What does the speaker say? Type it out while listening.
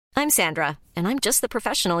I'm Sandra, and I'm just the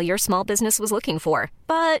professional your small business was looking for.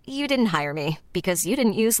 But you didn't hire me because you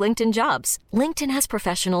didn't use LinkedIn Jobs. LinkedIn has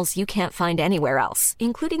professionals you can't find anywhere else,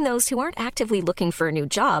 including those who aren't actively looking for a new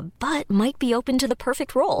job, but might be open to the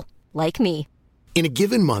perfect role, like me. In a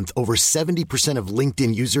given month, over 70% of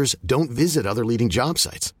LinkedIn users don't visit other leading job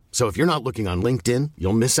sites. So if you're not looking on LinkedIn,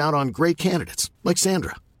 you'll miss out on great candidates like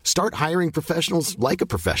Sandra. Start hiring professionals like a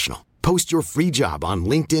professional. Post your free job on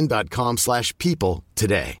linkedin.com/people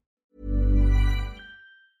today.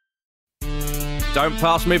 Don't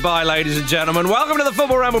pass me by, ladies and gentlemen. Welcome to the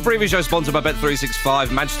Football Ramble preview show, sponsored by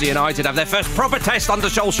Bet365. Manchester United have their first proper test under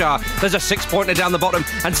Solskjaer. There's a 6-pointer down the bottom,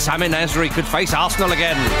 and Sami Nasri could face Arsenal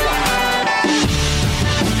again.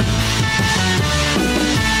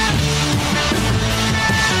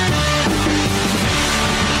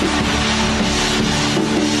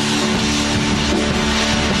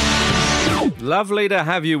 Lovely to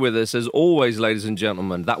have you with us, as always, ladies and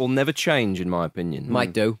gentlemen. That will never change, in my opinion.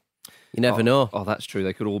 Might do. You never know. Oh, that's true.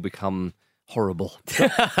 They could all become horrible.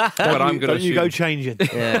 Don't you go changing.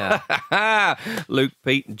 Yeah. Luke,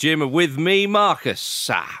 Pete, and Jim are with me, Marcus.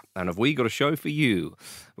 And have we got a show for you?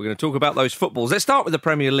 We're going to talk about those footballs. Let's start with the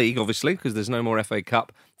Premier League, obviously, because there's no more FA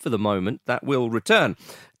Cup for the moment. That will return.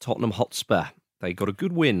 Tottenham Hotspur. They got a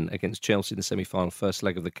good win against Chelsea in the semi-final first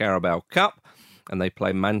leg of the Carabao Cup, and they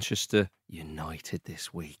play Manchester United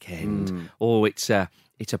this weekend. Oh, it's a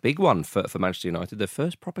big one for Manchester United. Their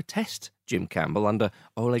first proper test, Jim Campbell, under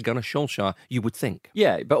Ole Gunnar Solskjaer, you would think.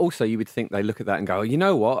 Yeah, but also you would think they look at that and go, oh, you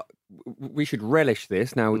know what? We should relish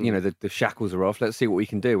this. Now, you know, the shackles are off. Let's see what we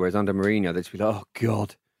can do. Whereas under Mourinho, they'd just be like, oh,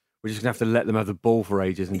 God, we're just going to have to let them have the ball for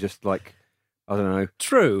ages and just, like, I don't know.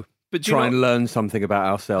 True. But try and learn something about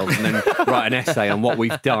ourselves and then write an essay on what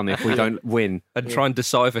we've done if we don't win. And try and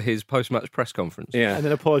decipher his post-match press conference. Yeah. And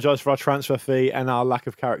then apologise for our transfer fee and our lack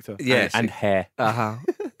of character. Yes. And hair. Uh-huh.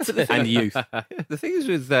 And youth. The thing is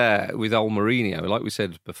with old Mourinho, like we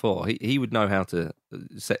said before, he would know how to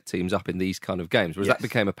set teams up in these kind of games, whereas that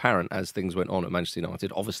became apparent as things went on at Manchester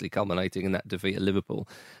United, obviously culminating in that defeat at Liverpool,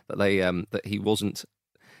 that that he wasn't.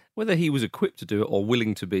 Whether he was equipped to do it or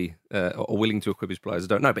willing to be, or willing to equip his players, I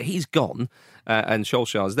don't know. But he's gone, and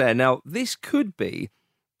Solskjaer's there. Now, this could be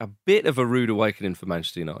a bit of a rude awakening for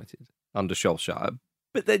Manchester United under Solskjaer.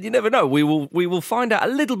 But then you never know. We will find out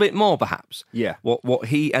a little bit more, perhaps. Yeah. What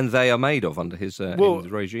he and they are made of under his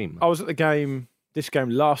regime. I was at this game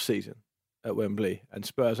last season at Wembley, and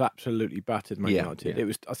Spurs absolutely battered Man United.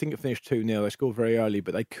 Yeah. I think it finished 2-0. They scored very early,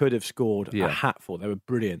 but they could have scored a hatful. They were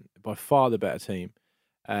brilliant. By far the better team.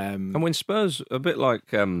 And when Spurs, a bit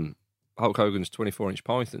like Hulk Hogan's 24-inch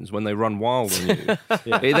pythons, when they run wild on you,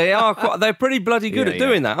 they're pretty bloody good at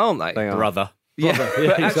doing that, aren't they? They are. Brother. Yeah.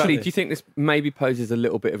 But actually, do you think this maybe poses a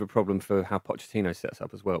little bit of a problem for how Pochettino sets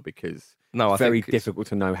up as well? Because it's very difficult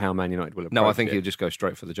to know how Man United will approach I think he'll just go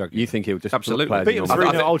straight for the jugular. You think he'll just absolutely beat them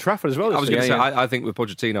 3-0 at Old Trafford as well? I was going to say, I think with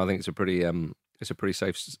Pochettino, I think it's a pretty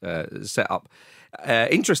safe setup.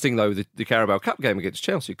 Interesting though, the Carabao Cup game against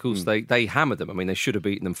Chelsea, of course, they hammered them. I mean, they should have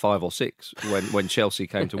beaten them 5 or 6 when Chelsea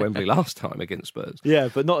came to Wembley last time against Spurs. Yeah,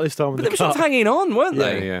 but not this time. But they were sort of hanging on, weren't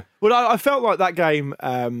they? Yeah. Well, I felt like that game.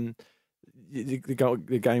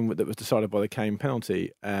 The game that was decided by the Kane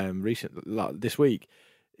penalty this week,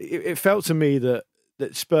 it felt to me that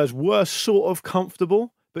Spurs were sort of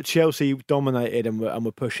comfortable, but Chelsea dominated and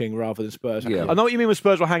were pushing rather than Spurs. Yeah. I know what you mean when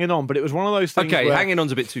Spurs were hanging on, but it was one of those things. Okay, where hanging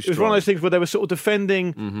on's a bit too strong. It was one of those things where they were sort of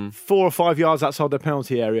defending 4 or 5 yards outside their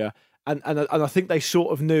penalty area, and I think they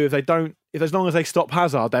sort of knew if as long as they stopped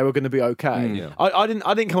Hazard, they were going to be okay. Yeah. I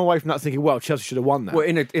didn't come away from that thinking, well, Chelsea should have won that. Well,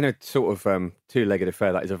 in a sort of two-legged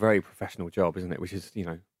affair, that is a very professional job, isn't it? Which is, you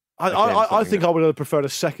know. I think I would have preferred a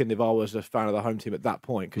second if I was a fan of the home team at that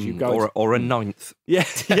point, because you go or a 9th. Yeah.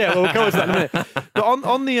 Well, we'll go into that in a minute. But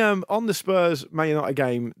on the Spurs Man United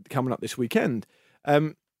game coming up this weekend,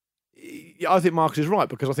 I think Marcus is right,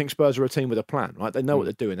 because I think Spurs are a team with a plan. Right, they know what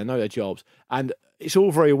they're doing, they know their jobs, and it's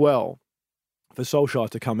all very well for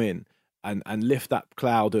Solskjaer to come in and lift that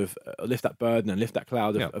cloud of lift that burden and lift that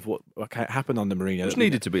cloud of what happened under Mourinho. Which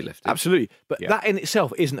needed to be lifted. Absolutely. But that in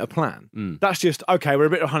itself isn't a plan. That's just, okay, we're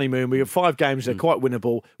a bit of honeymoon. We have 5 games, they're quite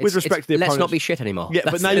winnable. With respect to the opponents. Let's not be shit anymore. Yeah,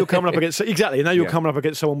 but now you're coming up against... Exactly. Now you're coming up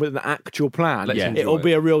against someone with an actual plan. It'll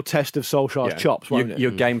be a real test of Solskjaer's chops, won't it?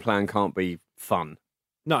 Your game plan can't be fun.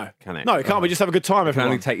 No. Can it? No, it can't be. Just have a good time. It can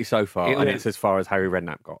only take you so far, and it's as far as Harry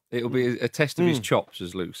Redknapp got. It'll be a test of his chops,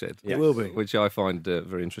 as Luke said. It will be. Which I find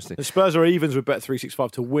very interesting. The Spurs are evens with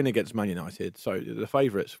Bet365 to win against Man United. So the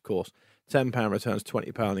favourites, of course. £10 returns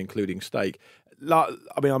 £20, including stake.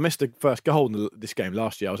 I missed the first goal in this game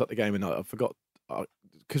last year. I was at the game and I forgot,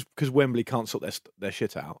 because Wembley can't sort their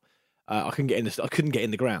shit out. I couldn't get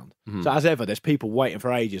in the ground. So as ever, there's people waiting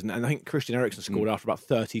for ages, and I think Christian Eriksen scored after about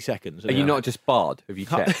 30 seconds. Are you not just barred? Have you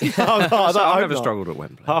checked? I've never struggled at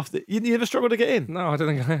Wembley. You never struggled to get in? No, I don't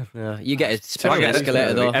think I have. Yeah, you get a special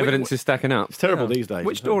escalator though. Evidence is stacking up. It's terrible these days.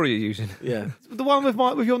 Which door are you using? Yeah, the one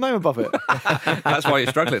with your name above it. That's why you're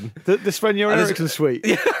struggling. The Sven-Göran Eriksson suite.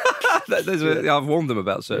 I've warned them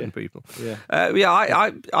about certain people.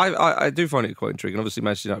 I do find it quite intriguing. Obviously,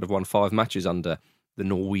 Manchester United have won 5 matches under the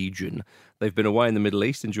Norwegian. They've been away in the Middle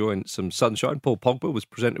East enjoying some sunshine. Paul Pogba was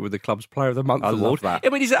presented with the club's Player of the Month award. Love that. I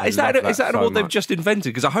mean, is that an award they've just invented?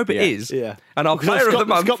 Because I hope it is. Yeah. And our Player of the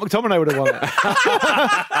Month. Scott McTominay would have won it.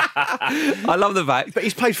 I love the fact. But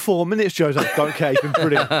he's played 4 minutes, Jose. Don't care. He's been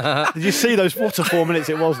brilliant. Did you see those? What a 4 minutes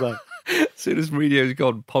it was, though. As soon as Mourinho's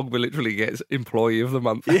gone, Pogba literally gets Employee of the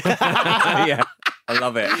Month. Yeah. I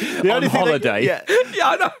love it. On holiday.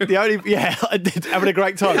 I know. Having a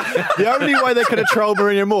great time. The only way they could have trolled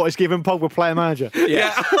Mourinho more is giving Pogba player manager.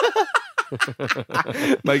 Yeah.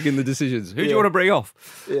 Making the decisions. Who do you want to bring off?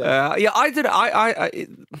 I don't know.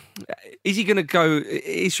 Is he going to go?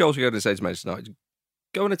 Is Solskjaer going to say to Manchester United,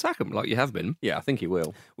 go and attack him like you have been? Yeah, I think he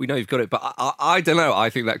will. We know you've got it, but I don't know. I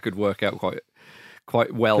think that could work out quite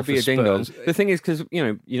well Could for be a ding-dong. Spurs. The thing is, because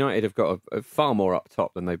United have got a far more up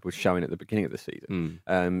top than they were showing at the beginning of the season.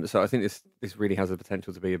 So I think this really has the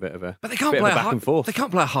potential to be a bit of a But they can't bit play of a back and forth. They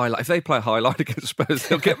can't play a highlight. If they play a highlight against Spurs,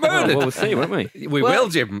 they'll get murdered. Well, we'll see, won't we? We will,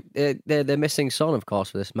 Jim. They're missing Son, of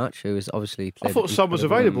course, for this match, who is obviously played. I thought Son was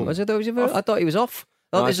available. I thought he was off.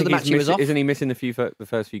 No, this is the match he was off. Isn't he missing the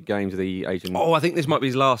first few games of the Asian? Oh, I think this might be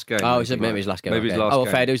his last game. Oh, maybe his last game. Maybe his okay. last Oh,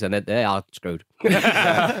 game. fair dues then. They are screwed. They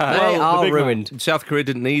the are big ruined. South Korea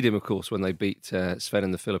didn't need him, of course, when they beat Sven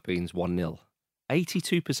in the Philippines 1-0.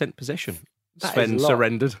 82% possession. Sven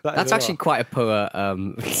surrendered. That's actually quite a poor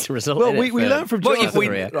result. Well, isn't we it, learned from Well,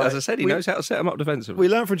 Jonathan. as I said, he knows how to set him up defensively. We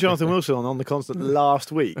learned from Jonathan Wilson on the constant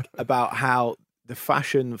last week about how the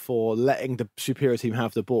fashion for letting the superior team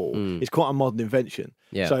have the ball is quite a modern invention.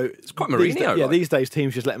 Yeah. So It's quite Mourinho. these days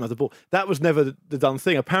teams just let them have the ball. That was never the done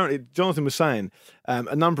thing. Apparently, Jonathan was saying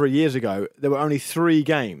a number of years ago there were only 3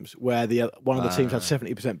 games where one of the teams had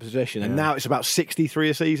 70% possession, and now it's about 63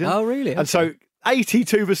 a season. Oh, really? And so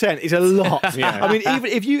 82% is a lot. I mean, even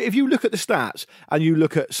if you look at the stats and you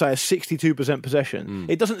look at, say, a 62% possession,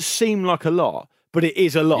 it doesn't seem like a lot, but it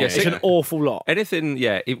is a lot. Yeah, it's an awful lot. Anything,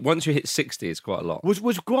 once you hit 60, it's quite a lot.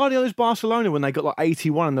 Was Guardiola's Barcelona when they got like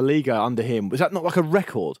 81 in the Liga under him? Was that not like a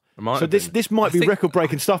record? might So have this been. this might I be think-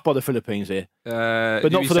 record-breaking stuff by the Philippines here, but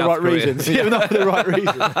not maybe for the South right Korea. reasons. Yeah, not for the right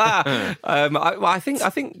reasons. I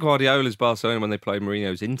think Guardiola's Barcelona when they played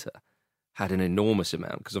Mourinho's Inter had an enormous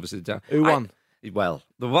amount because obviously Who won? Well,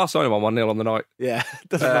 the Barcelona won 1-0 on the night, Yeah,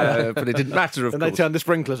 doesn't matter. but it didn't matter. Of And course, they turned the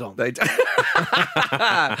sprinklers on. They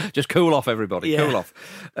just cool off, everybody. Yeah. Cool off.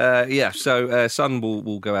 So Son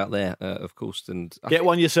will go out there, of course, and Get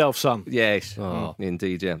one yourself, son. Yes,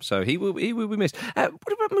 indeed, yeah. So he will be missed. What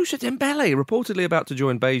about Moussa Dembele? Reportedly about to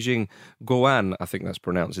join Beijing Guoan, I think that's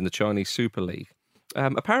pronounced, in the Chinese Super League.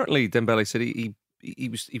 Apparently, Dembele said he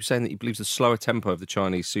was saying that he believes the slower tempo of the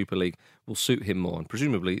Chinese Super League will suit him more, and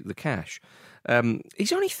presumably the cash.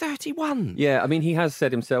 He's only 31. Yeah, I mean, he has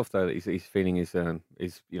said himself though that he's feeling his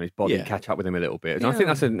body Yeah. catch up with him a little bit. And I think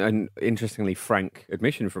that's an interestingly frank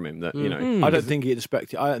admission from him that I don't think he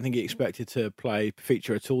expected to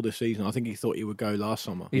feature at all this season. I think he thought he would go last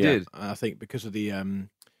summer. He did. And I think because of the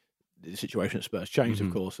situation at Spurs changed,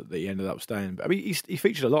 of course, that he ended up staying. But I mean, he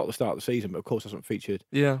featured a lot at the start of the season, but of course hasn't featured.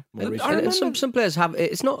 Yeah. More I recently. remember- Some players have.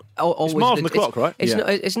 It's not always. miles on the clock, right? It's Yeah. not.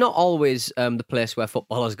 It's not always the place where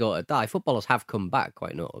footballers go to die. Footballers have come back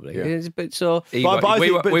quite notably. Yeah. But so He But won't- I we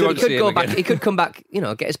think- won't- but we he won't he could see go him back. again. He could come back.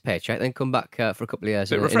 Get his paycheck, then come back for a couple of years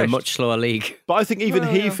Bit in a refreshed. much slower league. But I think even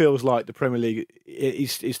he feels like the Premier League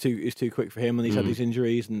is too quick for him, and he's had these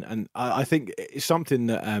injuries, and I think it's something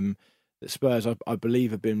that that Spurs, I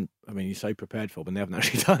believe, have been. I mean, you say prepared for, but they haven't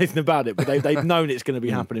actually done anything about it. But they've known it's going to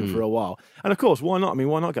be happening for a while, and of course, why not? I mean,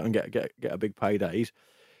 why not go and get a big payday?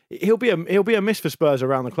 He'll be a miss for Spurs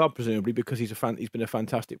around the club, presumably, because he's been a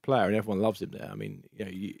fantastic player and everyone loves him there. I mean,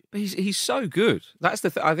 He's so good. That's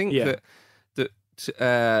the thing. I think Yeah.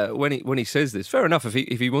 that when he says this, fair enough.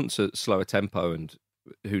 If he wants a slower tempo, and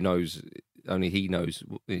who knows, only he knows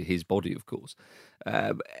his body, of course.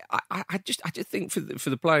 I just think for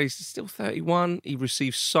the player, he's still 31. He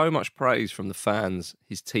receives so much praise from the fans,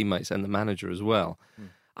 his teammates, and the manager as well.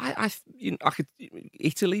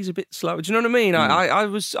 Italy's a bit slow. Do you know what I mean? I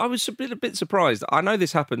was a bit surprised. I know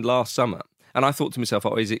this happened last summer, and I thought to myself,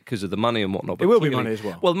 "Oh, is it because of the money and whatnot?" But It will be clearly- money as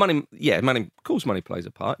well. Well, money. Of course, money plays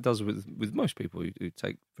a part. It does with most people who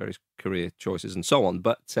take various career choices and so on.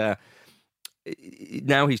 But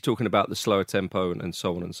now he's talking about the slower tempo and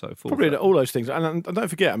so on and so forth. Probably all those things. And don't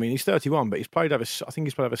forget, I mean, he's 31, but he's played over, I think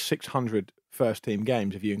he's played over 600 first-team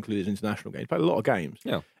games if you include his international games. He's played a lot of games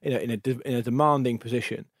in a demanding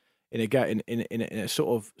position, in a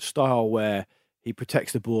sort of style where he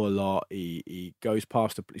protects the ball a lot. He goes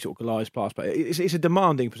past he sort of glides past. But it's a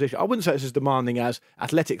demanding position. I wouldn't say it's as demanding as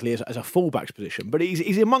athletically as a fullback's position, but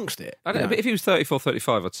he's amongst it. But if he was 34,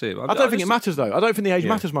 35, I'd see him. I don't think it matters though. I don't think the age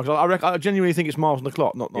matters much. I genuinely think it's miles on the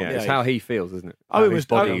clock, not the age. It's how he feels, isn't it?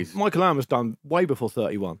 Michael Owen was done way before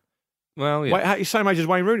 31. Well, yeah. He's same age as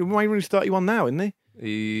Wayne Rooney. Wayne Rooney's 31 now, isn't he?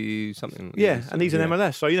 And he's an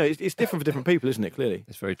MLS. So it's different for different people, isn't it? Clearly,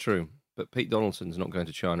 it's very true. But Pete Donaldson's not going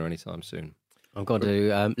to China anytime soon. I've got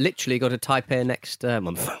to literally go to Taipei next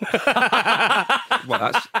month.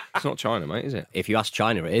 Well, it's not China, mate, is it? If you ask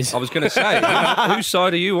China, it is. I was going to say, whose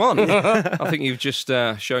side are you on? I think you've just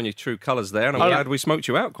shown your true colours there, and I'm glad we smoked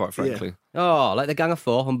you out, quite frankly. Oh, like the Gang of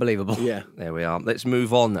Four, unbelievable. Yeah, there we are. Let's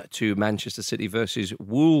move on to Manchester City versus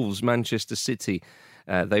Wolves. Manchester City,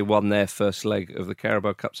 they won their first leg of the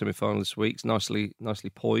Carabao Cup semi-final this week. Nicely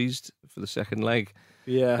poised for the second leg.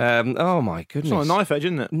 Yeah. Oh my goodness! It's not a knife edge,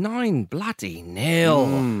 isn't it? 9-0.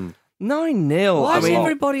 9-0. Why is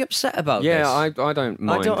everybody upset about this? Yeah, I don't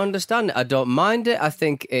mind. I don't understand it. I don't mind it. I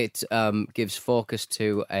think it gives focus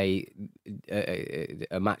to a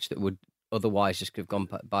match that would otherwise just have gone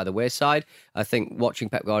by the wayside. I think watching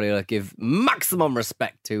Pep Guardiola give maximum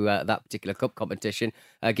respect to that particular cup competition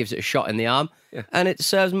gives it a shot in the arm. Yeah. And it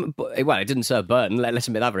serves, well, it didn't serve Burton, let's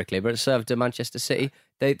admit that very clearly, but it served Manchester City.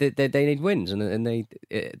 They need wins, and they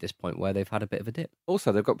at this point where they've had a bit of a dip.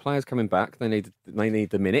 Also, they've got players coming back. They need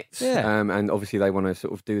the minutes, and obviously they want to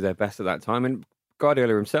sort of do their best at that time. And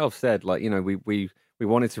Guardiola himself said, like, we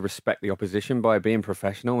wanted to respect the opposition by being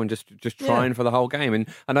professional and just trying for the whole game. And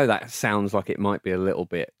I know that sounds like it might be a little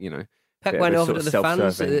bit, Pep went over to the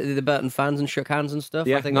fans, the Burton fans, and shook hands and stuff.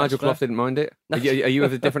 Yeah, I think Nigel Clough didn't mind it. Are you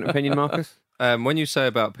of a different opinion, Marcus? When you say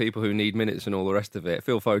about people who need minutes and all the rest of it,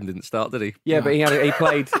 Phil Foden didn't start, did he? Yeah, but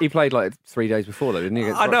he played like 3 days before, though, didn't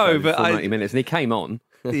he? I know, but 90 minutes, and he came on.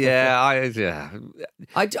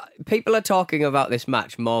 People are talking about this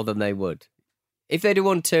match more than they would. If they'd have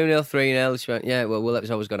won 2-0, 3-0, she went, that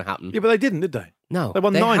was always going to happen. Yeah, but they didn't, did they? No. They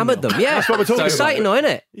won 9-0. Hammered them, yeah. That's what we're talking about. It's exciting, though,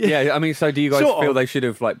 isn't it? Yeah, I mean, so do you guys feel they should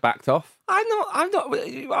have, backed off? I'm not.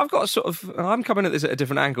 I've got I'm coming at this at a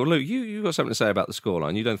different angle. Luke, you got something to say about the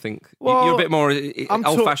scoreline. You don't think you're a bit more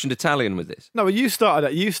old-fashioned Italian with this? No, but you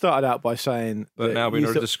started out by saying, but now we're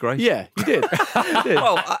in a disgrace. Yeah, you did.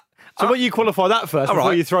 Well. So why you qualify that first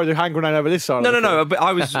before you throw the hand grenade over this side? No. But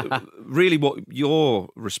I was really what your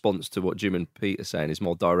response to what Jim and Pete are saying is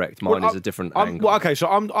more direct. Mine is a different angle. Well, okay, so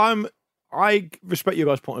I respect your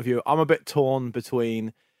guys' point of view. I'm a bit torn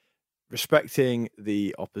between respecting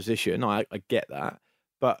the opposition. I get that,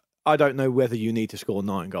 but I don't know whether you need to score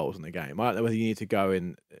 9 goals in the game. I don't know whether you need to go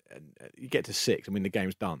in and you get to 6. I mean, the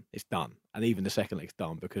game's done. It's done, and even the second leg's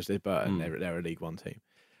done because there's Burton. They're a League One team.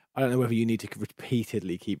 I don't know whether you need to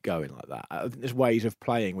repeatedly keep going like that. I think there's ways of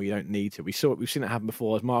playing where you don't need to. We've seen it happen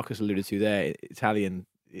before, as Marcus alluded to there. Italian,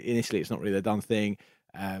 initially, it's not really a done thing.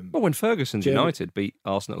 Well, when Ferguson's United beat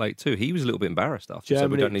Arsenal at 8-2, he was a little bit embarrassed after. Germany, so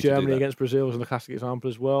we don't need Germany to do that. against Brazil is a classic example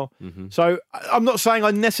as well. Mm-hmm. So I'm not saying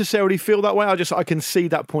I necessarily feel that way. I can see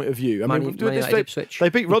that point of view. I mean,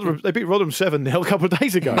 they beat Rotherham 7-0 a couple of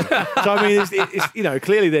days ago. So I mean, it's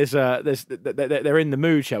clearly they're in the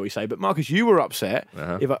mood, shall we say? But Marcus, you were upset.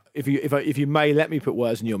 Uh-huh. If you may let me put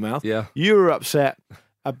words in your mouth. Yeah, you were upset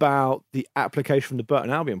about the application from the Burton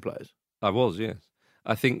Albion players. I was, yes.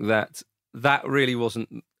 I think that really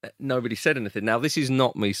wasn't. Nobody said anything. Now, this is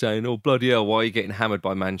not me saying, "Oh bloody hell, why are you getting hammered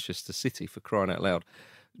by Manchester City?" For crying out loud,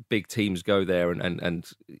 big teams go there and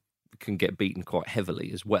can get beaten quite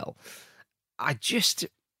heavily as well. I just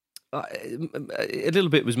a little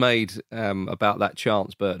bit was made about that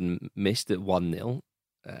chance Burton missed at 1-0.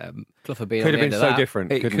 Could have been so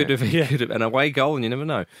different. It could have an away goal, and you never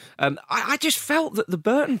know. I just felt that the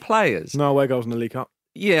Burton players no away goals in the League Cup.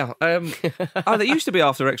 Yeah. They used to be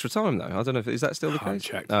after extra time, though. I don't know is that still the case?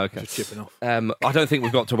 Checked. Oh, okay. Just chipping off. I don't think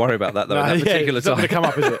we've got to worry about that, though, at that particular time. It's not going to come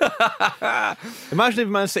up, is it? Imagine if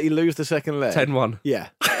Man City lose the second leg. 10-1. Yeah.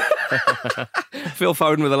 Phil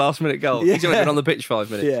Foden with a last-minute goal. Yeah. He's only been on the pitch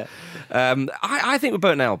 5 minutes. Yeah. I think with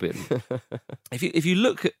Burton Albion, if you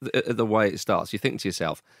look at the way it starts, you think to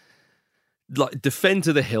yourself, like, defend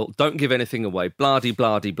to the hilt, don't give anything away,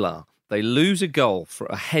 blah-de-blah-de-blah. They lose a goal for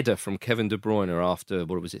a header from Kevin De Bruyne after,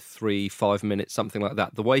 3-5 minutes, something like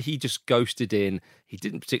that. The way he just ghosted in, he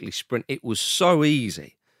didn't particularly sprint. It was so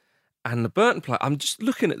easy. And the Burton player, I'm just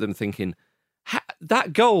looking at them thinking,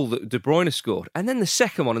 that goal that De Bruyne scored, and then the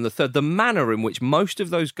second one and the third, the manner in which most of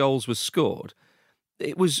those goals were scored,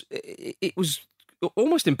 it was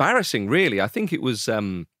almost embarrassing, really. I think it was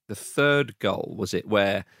the third goal, was it,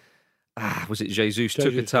 where was it Jesus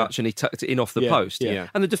took a touch and he tucked it in off the post,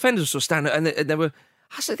 and the defenders were sort of standing, and they were.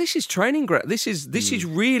 I said, "This is training ground. This is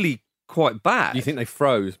really quite bad." You think they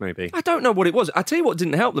froze, maybe? I don't know what it was. I tell you what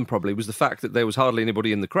didn't help them probably was the fact that there was hardly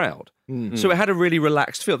anybody in the crowd. So it had a really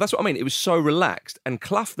relaxed feel. That's what I mean. It was so relaxed. And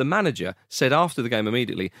Clough, the manager, said after the game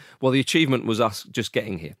immediately, well, the achievement was us just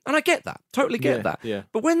getting here. And I get that. Totally get that. Yeah.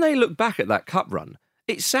 But when they look back at that cup run,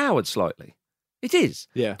 it soured slightly. It is.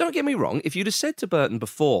 Yeah. Don't get me wrong. If you'd have said to Burton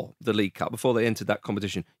before the League Cup, before they entered that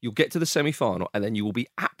competition, you'll get to the semi-final and then you will be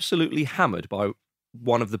absolutely hammered by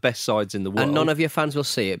one of the best sides in the world. And none of your fans will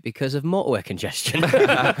see it because of motorway congestion.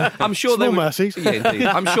 I'm sure they Small would. mercies. Yeah, indeed.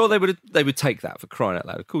 I'm sure they would take that, for crying out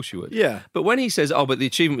loud. Of course you would. Yeah. But when he says, "Oh, but the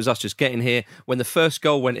achievement was us just getting here," when the first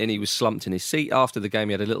goal went in, he was slumped in his seat. After the game,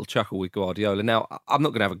 he had a little chuckle with Guardiola. Now, I'm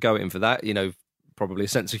not going to have a go at him for that. You know, probably a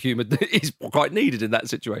sense of humour is quite needed in that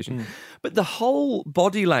situation. But the whole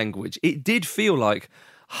body language, it did feel like,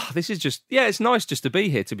 this is just, it's nice just to be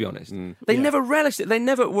here, to be honest. They never relished it. They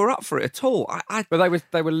never were up for it at all. But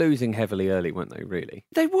they were losing heavily early, weren't they, really?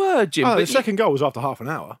 They were, Jim. Oh, but the second goal was after half an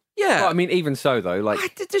hour. Yeah. Well, I mean, even so, though,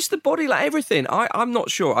 like... just the body, like everything. I'm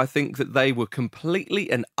not sure. I think that they were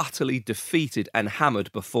completely and utterly defeated and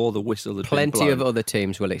hammered before the whistle had been Plenty blown. of other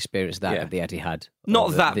teams will experience that at the Etihad.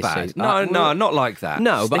 Not that this bad. season. No, not like that.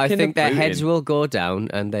 No, but I Sticking think a their boot heads in. will go down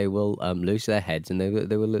and they will lose their heads and they will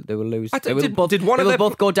lose. They will Did both, one they of will their,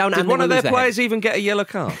 both go down did and one they of will their lose players even get a yellow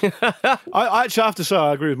card? I actually have to say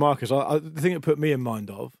I agree with Marcus. The thing that put me in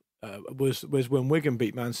mind of was when Wigan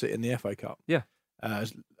beat Man City in the FA Cup. Yeah.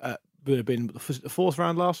 Would have been the fourth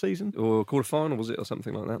round last season. Or quarter-final, was it, or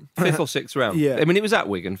something like that? Fifth or sixth round. Yeah. I mean, it was at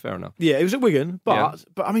Wigan, fair enough. Yeah, it was at Wigan, but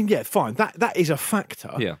Yeah. I mean, fine. That is a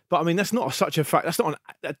factor. Yeah. But I mean, that's not such a fact. That's not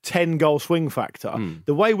a 10-goal swing factor.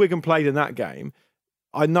 The way Wigan played in that game,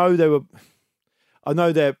 I know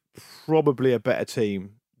they're probably a better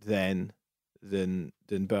team than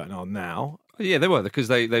Burton are now. Yeah, they were, because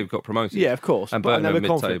they've got promoted. Yeah, of course. And But Burton they are were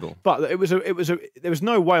confident. mid-table. But there was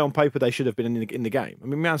no way on paper they should have been in the game. I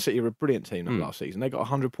mean, Man City were a brilliant team last season. They got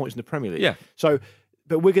 100 points in the Premier League. Yeah. So,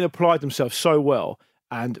 but Wigan applied themselves so well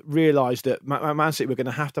and realised that Man City were going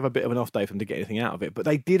to have a bit of an off day for them to get anything out of it. But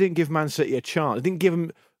they didn't give Man City a chance. They didn't give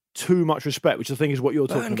them too much respect, which I think is what you're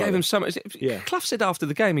talking Burton about. gave him so much. Yeah. Clough said after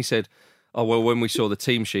the game, he said, "Oh, well, when we saw the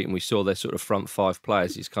team sheet and we saw their sort of front five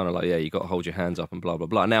players, he's kind of like, yeah, you got to hold your hands up and blah, blah,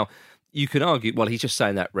 blah." Now, you can argue, well, he's just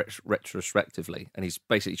saying that retrospectively, and he's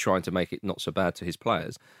basically trying to make it not so bad to his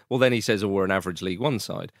players. Well, then he says, "Oh, we're an average League One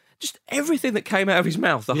side." Just everything that came out of his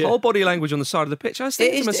mouth, the whole body language on the side of the pitch. I was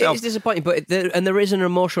thinking to myself, It is disappointing, but there is an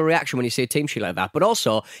emotional reaction when you see a team sheet like that. But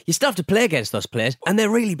also, you still have to play against those players, and they're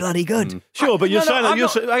really bloody good. Sure, but you're saying I'm hang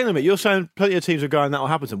on a minute. You're saying plenty of teams are going that will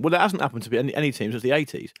happen to them. Well, it hasn't happened to be any teams since the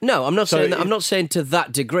 80s. No, I'm not So saying that. it- I'm not saying to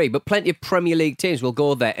that degree, but plenty of Premier League teams will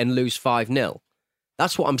go there and lose 5-0.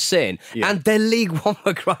 That's what I'm saying. And they're League One,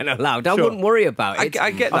 for crying out loud. I Sure. wouldn't worry about it.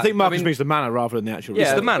 I get that. I think Marcus means the manner rather than the actual Yeah,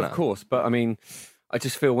 result. the manner. of course. But I mean, I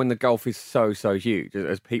just feel when the gulf is so huge,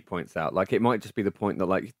 as Pete points out, like it might just be the point that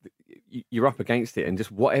like you're up against it, and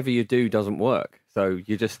just whatever you do doesn't work. So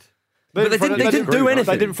you just. But they didn't do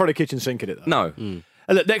anything. They didn't throw the kitchen sink at it, though. No. And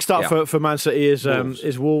look, next up for Man City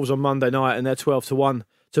is Wolves on Monday night, and they're 12-1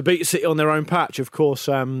 to beat City on their own patch. Of course,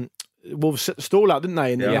 Wolves set the stall out, didn't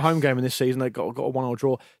they, in the home game in this season? They got a 1-1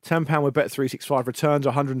 draw. £10 with Bet365 returns,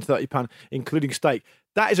 £130, including stake.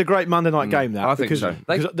 That is a great Monday night game, that. I think because, so.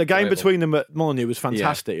 because the game between them at Molineux was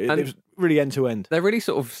fantastic. Yeah. It was really end to end. They're really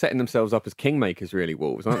sort of setting themselves up as kingmakers, really,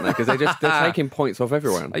 Wolves, aren't they? Because they're taking points off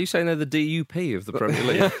everyone. Are you saying they're the DUP of the Premier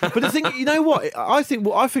League? But the thing, you know what? I think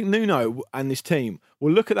Nuno and this team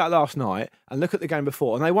will look at that last night and look at the game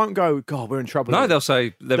before, and they won't go, "God, we're in trouble." No, here." they'll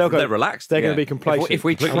say they're relaxed. They're going Yeah. to be complacent. If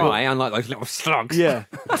we try, unlike those little slugs, yeah,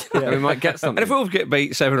 we might get something. And if Wolves get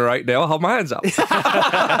beat 7 or 8-0, I'll hold my hands up.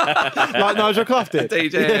 like Nigel Clough did.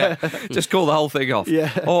 Indeed, yeah. Just call the whole thing off.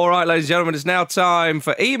 Yeah. All right, ladies and gentlemen, it's now time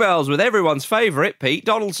for emails with everyone's favourite, Pete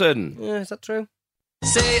Donaldson. Yeah, is that true?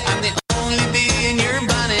 Say I'm the only bee in your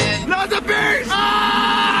bonnet. Not the bees!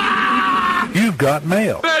 You've got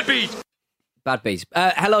mail. Bad beat. Bad bees.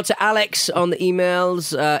 Hello to Alex on the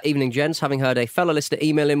emails. Evening, gents. Having heard a fellow listener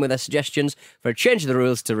email in with their suggestions for a change of the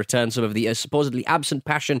rules to return some of the supposedly absent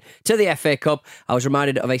passion to the FA Cup, I was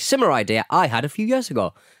reminded of a similar idea I had a few years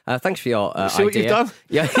ago. Thanks for your idea. See what you've done?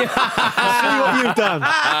 Yeah. See what you've done.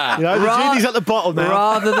 You know, the genie's at the bottle now.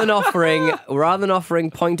 Rather than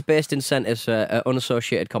offering point-based incentives for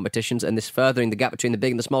unassociated competitions and this furthering the gap between the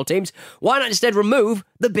big and the small teams, why not instead remove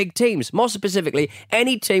the big teams? More specifically,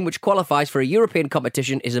 any team which qualifies for a European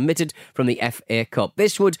competition is omitted from the FA Cup.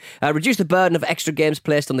 This would reduce the burden of extra games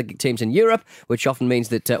placed on the teams in Europe, which often means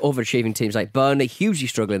that overachieving teams like Burnley hugely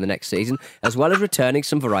struggle in the next season, as well as returning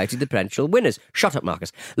some variety to the potential winners. Shut up,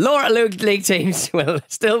 Marcus. Lower league teams will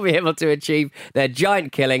still be able to achieve their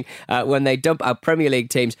giant killing when they dump out Premier League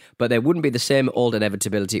teams, but there wouldn't be the same old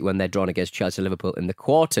inevitability when they're drawn against Chelsea, Liverpool in the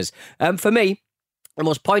quarters. For me, the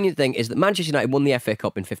most poignant thing is that Manchester United won the FA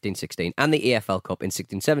Cup in 15-16 and the EFL Cup in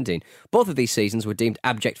 16-17. Both of these seasons were deemed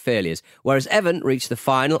abject failures, whereas Everton reached the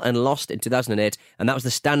final and lost in 2008, and that was the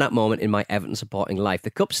standout moment in my Everton supporting life. The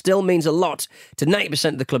Cup still means a lot to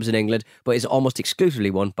 90% of the clubs in England, but is almost exclusively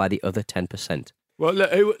won by the other 10%. Well,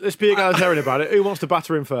 look, let's be egalitarian about it. Who wants to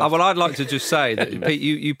batter him first? Well, I'd like to just say that Pete,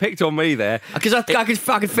 you picked on me there. Because I could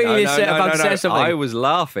feel you about to say something. I was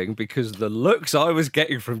laughing because the looks I was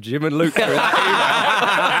getting from Jim and Luke through that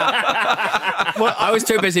email. Well, I was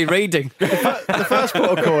too busy reading. The first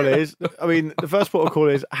protocol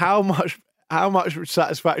is how much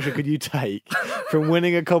satisfaction could you take from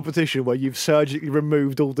winning a competition where you've surgically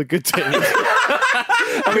removed all the good teams?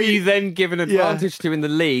 I mean, you then give an advantage to in the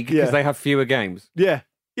league because they have fewer games. Yeah,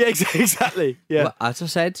 exactly. Yeah. Well, as I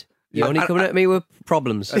said, you're only coming at me with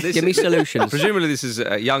problems. Give me solutions. Presumably, this is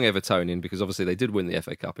a young Evertonian because obviously they did win the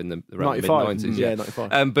FA Cup in the around 95. mid-90s. Yeah,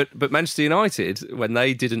 95. But Manchester United, when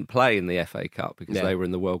they didn't play in the FA Cup because they were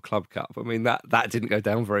in the World Club Cup, I mean that didn't go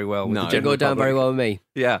down very well. No, with the didn't go down very well with me.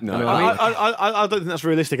 Yeah, No. I don't think that's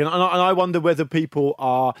realistic, and I wonder whether people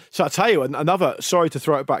are. So I tell you, another. Sorry to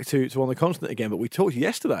throw it back to on the continent again, but we talked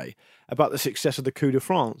yesterday about the success of the Coup de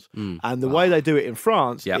France, and the way they do it in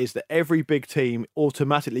France is that every big team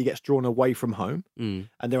automatically gets drawn away from home, and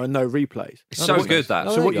there are no replays. It's so good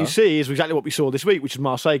that. So what you see is exactly what we saw this week, which is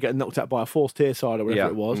Marseille getting knocked out by a fourth tier side or whatever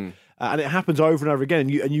it was. And it happens over and over again.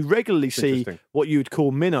 And you regularly see what you would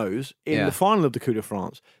call minnows in the final of the Coup de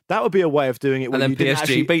France. That would be a way of doing it where and then you didn't PSG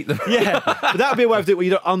actually beat them. Yeah, but that would be a way of doing it where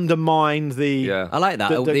you don't undermine the. Yeah. I like that.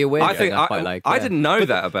 The away I think I quite like. I didn't know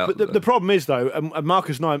that about. But the problem is though, and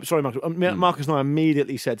Marcus and I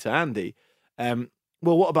immediately said to Andy,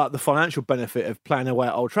 well, what about the financial benefit of playing away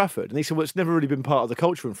at Old Trafford? And he said, well, it's never really been part of the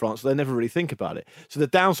culture in France, so they never really think about it. So the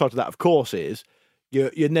downside to that, of course, is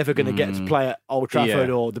you're never going to get to play at Old Trafford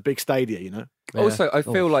or the big stadia, you know? Yeah. Also, I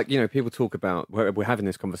feel like, people talk about, we're having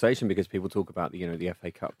this conversation because people talk about, the FA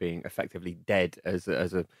Cup being effectively dead as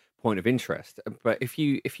a point of interest. But if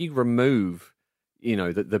you remove,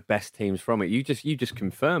 the best teams from it, you just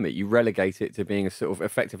confirm it. You relegate it to being a sort of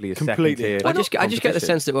effectively a second tier. I just get the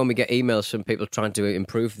sense that when we get emails from people trying to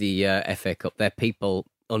improve the FA Cup, they're people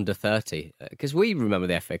under 30, because we remember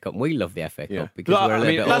the FA Cup and we love the FA Cup because we're a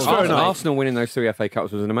little bit that's older. fair enough. Arsenal winning those 3 FA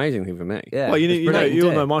Cups was an amazing thing for me. Yeah, well, you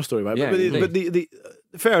all know my story, mate. Yeah, but the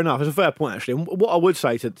fair enough. It's a fair point, actually. And what I would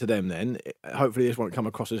say to them then, hopefully this won't come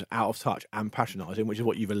across as out of touch and patronising, which is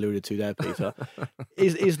what you've alluded to there, Peter,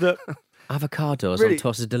 is that avocados really, on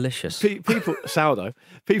toast is delicious. People sourdough.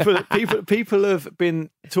 People have been.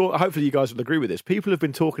 Hopefully, you guys will agree with this. People have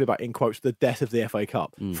been talking about, in quotes, the death of the FA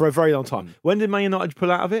Cup for a very long time. When did Man United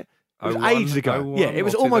pull out of it? It was ages ago. Yeah, it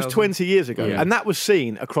was almost 20 years ago. Yeah. And that was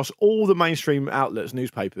seen across all the mainstream outlets,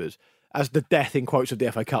 newspapers, as the death, in quotes, of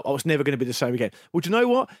the FA Cup. Oh, it's never going to be the same again. Well, do you know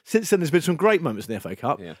what? Since then, there's been some great moments in the FA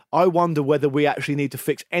Cup. Yeah. I wonder whether we actually need to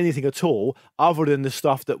fix anything at all other than the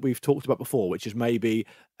stuff that we've talked about before, which is maybe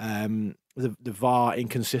the VAR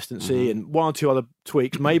inconsistency and one or two other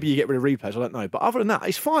tweaks. Maybe you get rid of replays. I don't know. But other than that,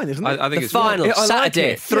 it's fine, isn't it? I think the it's final, fine.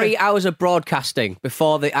 Saturday, 3 hours of broadcasting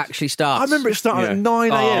before they actually start. I remember it started at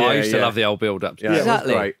 9 a.m. I used to love the old build-ups. Yeah,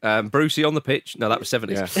 exactly. It was great. Brucey on the pitch. No, that was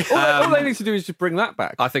 70s. Yeah. All they need to do is just bring that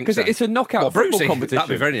back. I think because so. it's a knockout football Brucey, competition. that'd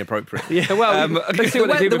be very inappropriate. Well, let's see what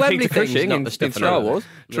they do the with Wembley Peter thing's Cushing not in the stuff Star Wars.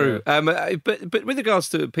 True. But with regards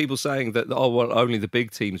to people saying that, only the big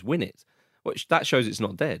teams win it, which that shows it's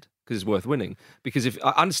not dead because it's worth winning. Because if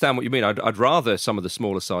I understand what you mean, I'd rather some of the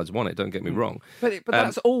smaller sides won it. Don't get me wrong. But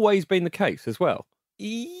that's always been the case as well.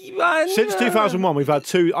 Since 2001, we've had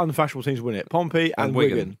 2 unfashionable teams win it: Pompey and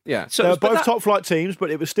Wigan. Yeah, so they're both top flight teams, but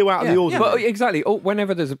it was still out of the ordinary. But exactly.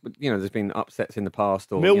 Whenever there's been upsets in the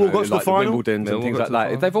past, or Millwall got to the final, Wimbledon and things like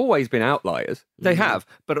that, they've always been outliers. They have.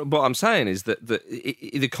 But what I'm saying is that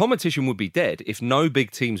the competition would be dead if no big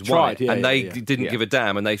teams won it, and they didn't give a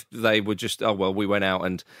damn, and they were just we went out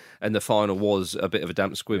and the final was a bit of a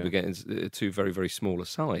damp squib against 2 very, very smaller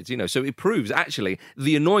sides. So it proves actually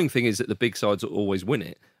the annoying thing is that the big sides always win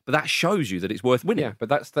it. but that shows you that it's worth winning. Yeah, but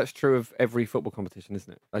that's true of every football competition,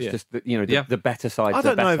 isn't it? That's Yeah. just the, Yeah. the better sides. I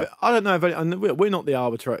don't know. are better. I don't know if and we're not the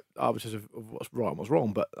arbiters of what's right and what's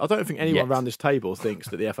wrong, but I don't think anyone Yet. around this table thinks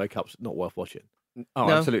that the FA Cup's not worth watching. Oh,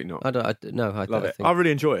 No, absolutely not. I don't Love think. it. I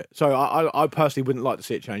really enjoy it. So I personally wouldn't like to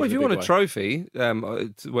see it change. Well, if in you a want big a way. trophy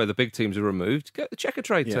where the big teams are removed, get the Checker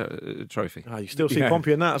Trade trophy. You still see Yeah.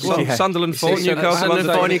 Pompey in that as well. Yeah. Sunderland 4, See, Newcastle Sunderland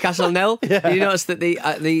under 4, Newcastle 0. Did you notice that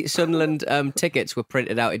the Sunderland tickets were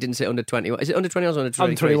printed out? It didn't say under 21. Is it under 21s or under 23s?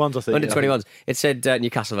 Under 21s, I think, Under yeah. 21s. It said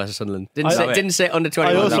Newcastle versus Sunderland. Didn't I- say under I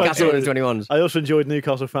 21s. also Newcastle under enjoyed- 21s. I also enjoyed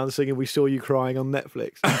Newcastle fans singing "We Saw You Crying" on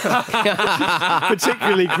Netflix.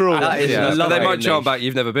 Particularly cruel. That is Yeah, but lovely, they might isn't chant it? back,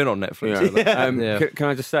 you've never been on Netflix. Yeah. Yeah. Can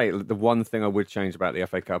I just say, the one thing I would change about the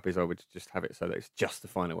FA Cup is I would just have it so that it's just the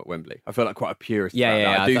final at Wembley. I feel like quite a purist. Yeah, about yeah,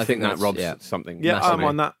 that. yeah, I do I think think that that's- robs yeah. something. Yeah, I'm massively.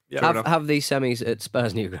 on that. Yeah, Have these semis at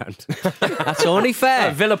Spurs New Ground. That's only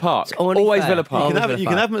fair. Villa Park. It's only Always fair. Villa you Park. can Villa have you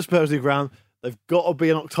Park. can have them at Spurs New Ground. They've got to be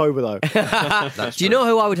in October though. Do you know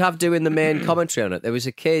who I would have doing the main commentary on it? There was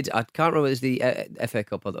a kid, I can't remember if it was the FA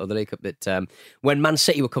Cup or the League Cup, that when Man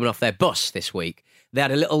City were coming off their bus this week, they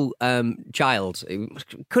had a little child, who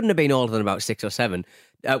couldn't have been older than about 6 or 7,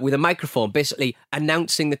 with a microphone basically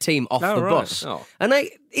announcing the team off Oh, the right. bus. Oh. And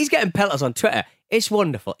he's getting pelters on Twitter. It's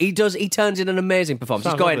wonderful. He turns in an amazing performance.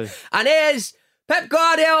 Sounds He's going, lovely. and here's Pep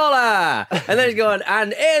Guardiola, and then he's going,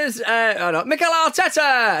 and here's Mikel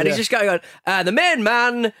Arteta, and he's just going, the main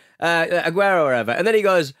man, Aguero or whatever, and then he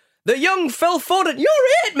goes, the young Phil Foden, you're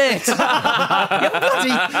it, mate.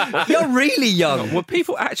 you're really young. Were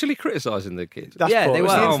people actually criticising the kids? That's Yeah, what- they it's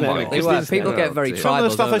were. the Oh internet, my mate. They It's were. the internet. People get very Oh, dear. Some of the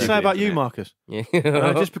tribal. stuff they don't say about you, Yeah. Marcus. Yeah.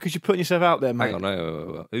 Just because you're putting yourself out there, mate. Hang on,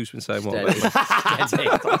 no. Who's been saying what? Steady.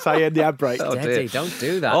 That's how you end the ad break. Oh, dear. Steady, don't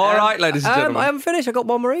do that. All right, ladies and gentlemen. I haven't finished. I got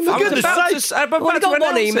one more email. I was goodness about sake. to, I'm Well, about we to got one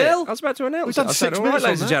announce email. it. I was about to announce We've it. done I said, 6 all right, minutes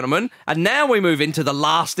ladies on and that. gentlemen. And now we move into the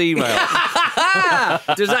last email.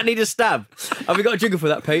 Does that need a stab? Have we got a jingle for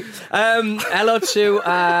that, Pete? Hello to,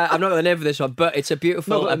 I'm not got the name for this one, but it's a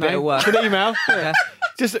beautiful Not bit of work. It's an email. Yeah.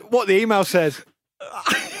 Just what the email says.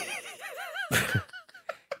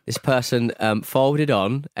 This person forwarded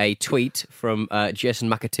on a tweet from Jason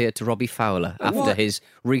McAteer to Robbie Fowler after his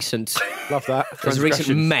recent Love that.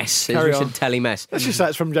 mess, his Carry recent on. telly mess. Let's just say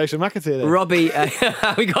it's from Jason McAteer then. Robbie,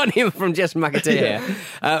 we got an email from Jason McAteer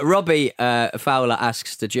here. Robbie Fowler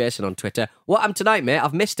asks to Jason on Twitter, what happened tonight, mate?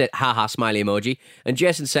 I've missed it. Haha, smiley emoji. And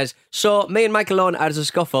Jason says, so me and Michael Owen had a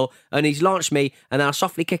scuffle and he's launched me and then I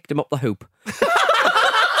softly kicked him up the hoop.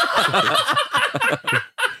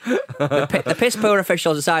 The piss poor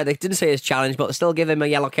officials decided they didn't see his challenge, but they still give him a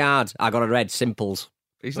yellow card. I got a red, simples.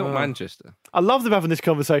 He's not Manchester. I love them having this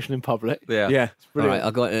conversation in public. Yeah. Yeah. It's All brilliant. right,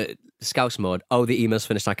 I'll go into Scouse mode. Oh, the email's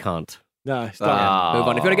finished. I can't. No, it's done. Move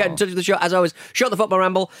on. If you want to get in touch with the show, as always,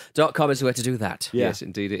 shotthefootballramble.com is the way to do that. Yeah. Yes,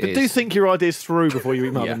 indeed it But is. do think your ideas through before you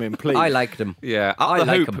email Yeah. them in, please. I like them. Yeah, up I the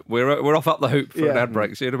like hoop. 'em. We're off up the hoop for an Yeah. ad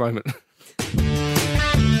break. See you in a moment.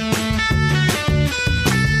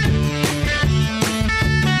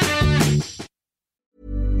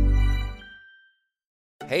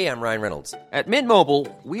 Hey, I'm Ryan Reynolds. At Mint Mobile,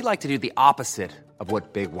 we like to do the opposite of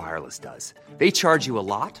what Big Wireless does. They charge you a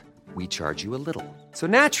lot, we charge you a little. So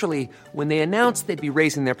naturally, when they announced they'd be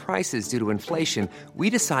raising their prices due to inflation, we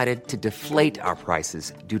decided to deflate our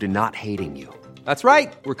prices due to not hating you. That's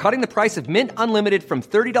right. We're cutting the price of Mint Unlimited from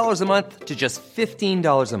 $30 a month to just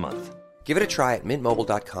 $15 a month. Give it a try at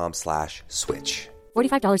mintmobile.com/switch.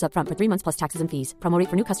 $45 upfront for 3 months plus taxes and fees. Promo rate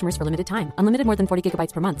for new customers for limited time. Unlimited more than 40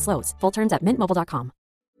 gigabytes per month. Slows full terms at mintmobile.com.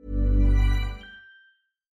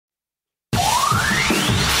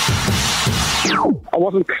 I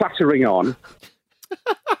wasn't clattering on.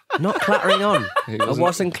 Not clattering on. He I wasn't.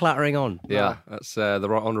 wasn't clattering on. Yeah, that's the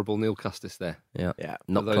Right Honourable Neil Custis there. Yeah. Yeah.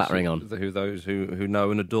 Not For those clattering who, on. Those who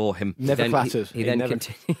know and adore him. Never Then clatters. He then never...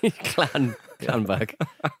 continued Clattenburg.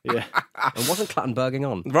 Yeah. And wasn't Clattenburging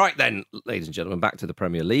on. Right then, ladies and gentlemen, back to the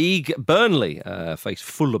Premier League. Burnley face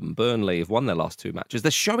Fulham. Burnley have won their last 2 matches.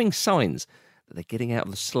 They're showing signs that they're getting out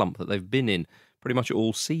of the slump that they've been in pretty much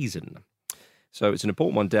all season. So it's an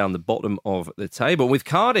important one down the bottom of the table. With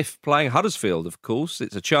Cardiff playing Huddersfield, of course,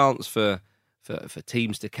 it's a chance for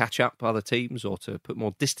teams to catch up other teams or to put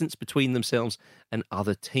more distance between themselves and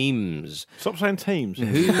other teams. Stop saying teams.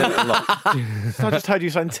 I just heard you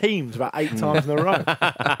saying teams about 8 times in a row.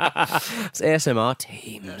 It's ASMR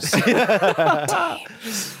teams.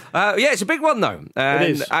 Yeah, it's a big one though. And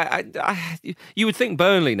is. You would think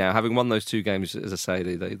Burnley now, having won those 2 games, as I say,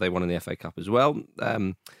 they won in the FA Cup as well.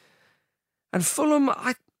 And Fulham,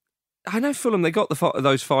 I know Fulham. They got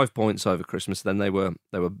those 5 points over Christmas. Then they were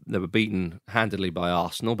beaten handedly by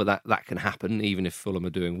Arsenal, but that can happen even if Fulham are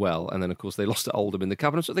doing well. And then of course they lost to Oldham in the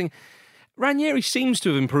cup. And I'm sort of thinking, Ranieri seems to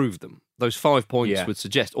have improved them. Those 5 points would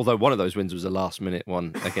suggest. Although one of those wins was a last-minute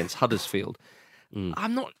one against Huddersfield.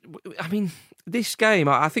 I'm not. I mean, this game.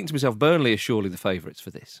 I think to myself, Burnley are surely the favourites for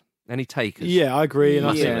this. Any takers? Yeah, I agree.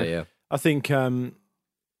 And Yeah. I think I don't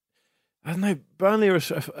know. Burnley are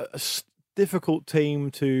a difficult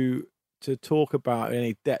team to talk about in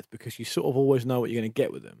any depth because you sort of always know what you're going to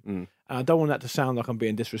get with them. And I don't want that to sound like I'm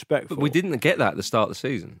being disrespectful. But we didn't get that at the start of the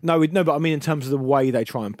season. No, but I mean in terms of the way they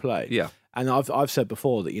try and play. Yeah. And I've said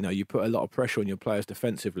before that you put a lot of pressure on your players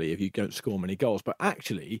defensively if you don't score many goals. But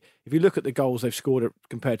actually, if you look at the goals they've scored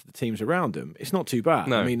compared to the teams around them, it's not too bad.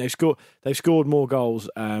 No. I mean they've scored more goals,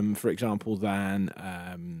 for example,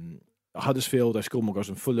 than Huddersfield. They've scored more goals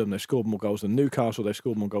than Fulham. They've scored more goals than Newcastle. They've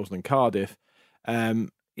scored more goals than Cardiff.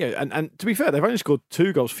 And to be fair, they've only scored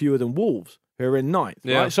 2 goals fewer than Wolves, who are in ninth.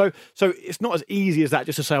 Yeah. Right? So it's not as easy as that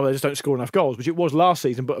just to say, well, they just don't score enough goals, which it was last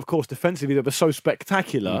season. But of course, defensively, they were so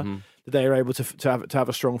spectacular that they were able to have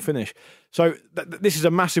a strong finish. So this is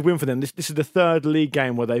a massive win for them. This is the third league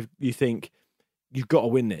game where you think you've got to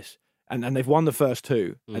win this, and they've won the first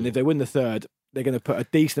 2, and if they win the third, they're going to put a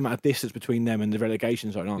decent amount of distance between them and the relegation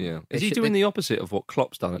zone, aren't they? Yeah. Is he doing the opposite of what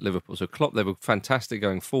Klopp's done at Liverpool? So Klopp, they were fantastic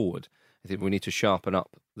going forward. I think we need to sharpen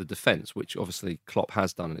up the defence, which obviously Klopp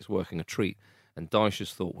has done, and it's working a treat. And Dyche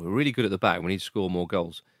has thought, we're really good at the back, we need to score more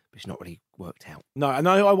goals. But it's not really worked out. No, and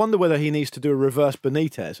I wonder whether he needs to do a reverse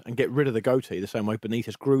Benitez and get rid of the goatee the same way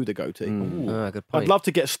Benitez grew the goatee. Good point. I'd love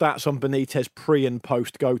to get stats on Benitez pre and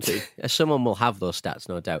post goatee. Someone will have those stats,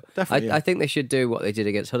 no doubt. Definitely, I think they should do what they did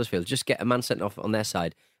against Huddersfield. Just get a man sent off on their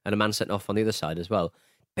side and a man sent off on the other side as well.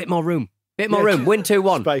 Bit more room. Win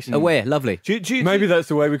 2-1. Space. Away. Lovely. Maybe that's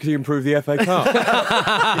the way we could improve the FA Cup.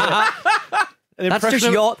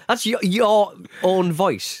 That's your own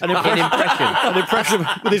voice. An impression.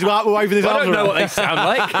 With his waving his I arms don't know around. what they sound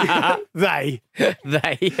like.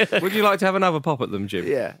 They. Would you like to have another pop at them, Jim?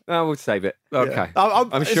 Yeah. No, we'll save it. Okay.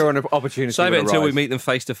 I'm sure an opportunity Save will it until we arise. meet them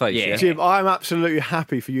face to face. Yeah. Jim, I'm absolutely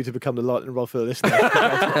happy for you to become the lightning rod for the listener.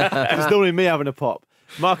 It's normally me having a pop.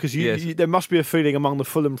 Marcus, Yes. there must be a feeling among the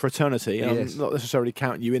Fulham fraternity, and Yes. I'm not necessarily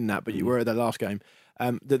counting you in that, but you were at their last game,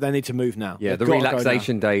 that they need to move now. Yeah, They've the got to go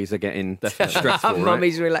relaxation days are getting stressful, right?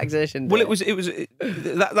 Mummy's relaxation. Well, day.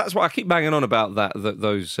 that's why I keep banging on about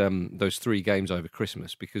those 3 games over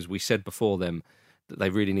Christmas, because we said before them that they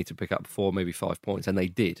really need to pick up 4, maybe 5 points, and they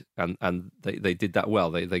did, and they did that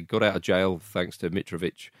well. They got out of jail thanks to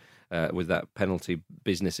Mitrovic. With that penalty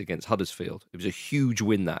business against Huddersfield. It was a huge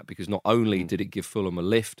win, that, because not only did it give Fulham a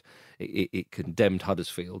lift, it condemned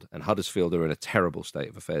Huddersfield, and Huddersfield are in a terrible state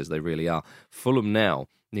of affairs. They really are. Fulham now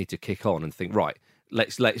need to kick on and think, right,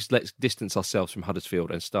 let's distance ourselves from Huddersfield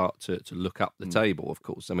and start to look up the table, of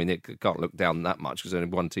course. I mean, it can't look down that much because there's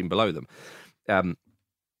only one team below them.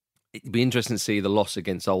 It'd be interesting to see the loss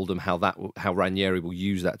against Oldham, how Ranieri will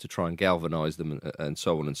use that to try and galvanise them and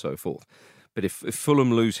so on and so forth. But if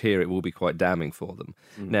Fulham lose here, it will be quite damning for them.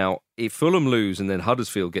 Now, if Fulham lose and then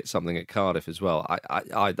Huddersfield get something at Cardiff as well,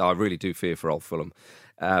 I really do fear for old Fulham.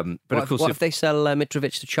 But of course, what if they sell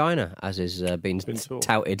Mitrovic to China, as is being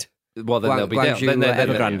touted? Well, then they'll be down.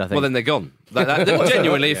 Evergrande, I think. Well, then they're gone.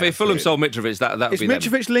 Genuinely, if Fulham sold Mitrovic, that would Is be them.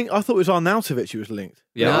 Mitrovic linked? I thought it was Arnautovic who was linked.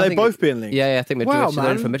 Yeah. Are they both being linked? Yeah, I think Mitrovic Wow, is in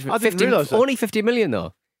man. for Mitrovic. I didn't realise that. Only 50 million,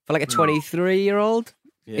 though, for like a 23-year-old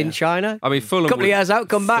in China. I mean, Fulham. Couple of years out,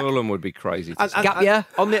 come back. Fulham would be crazy. To see. Gap year.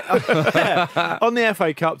 On the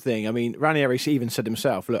FA Cup thing, I mean, Ranieri even said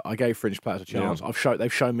himself, "Look, I gave fringe players a chance.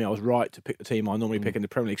 They've shown me I was right to pick the team I normally pick in the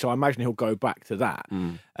Premier League. So I imagine he'll go back to that.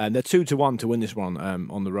 And they're 2-1 to win this one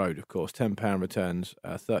on the road, of course. £10 returns,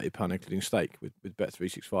 £30 including stake with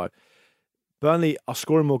Bet365. Burnley are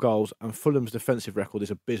scoring more goals, and Fulham's defensive record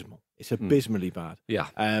is abysmal. It's abysmally bad. Yeah.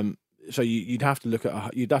 So you'd have to look at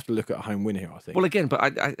a home win here, I think. Well, again, but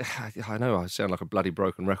I know I sound like a bloody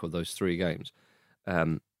broken record, those 3 games,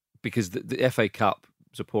 because the FA Cup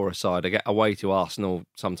is a poorer side. Away to Arsenal,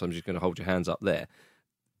 sometimes you're going to hold your hands up there.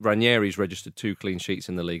 Ranieri's registered 2 clean sheets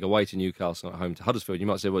in the league, away to Newcastle, at home to Huddersfield. You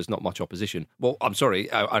might say, well, it's not much opposition. Well, I'm sorry,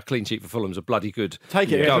 a clean sheet for Fulham's a bloody good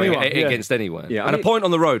Take it going anyone, against anyone. Yeah, and a point on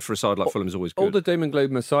the road for a side like Fulham is always good. All the doom and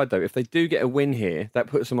gloom aside, though, if they do get a win here, that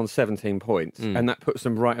puts them on 17 points, and that puts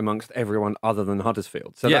them right amongst everyone other than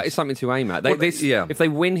Huddersfield. So that is something to aim at. If they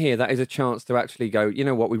win here, that is a chance to actually go, you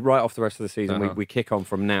know what, we write off the rest of the season, we kick on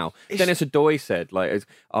from now. Dennis Odoi said,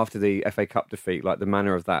 after the FA Cup defeat, the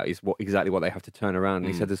manner of that is exactly what they have to turn around. And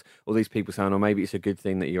he said there's all these people saying, oh, maybe it's a good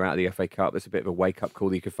thing that you're out of the FA Cup. It's a bit of a wake-up call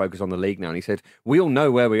that you could focus on the league now. And he said, we all know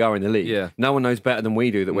where we are in the league. Yeah. No one knows better than we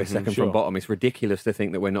do that we're second sure. from bottom. It's ridiculous to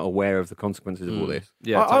think that we're not aware of the consequences of all this.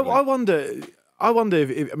 Yeah, I wonder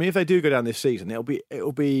if they do go down this season,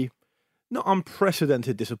 it'll be not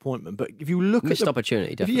unprecedented disappointment, but if you look Missed at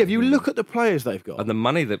opportunity, if definitely. you look at the players they've got and the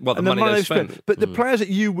money that and the money they've spent, but the players that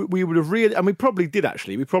we would have really, and we probably did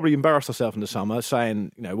actually, we probably embarrassed ourselves in the summer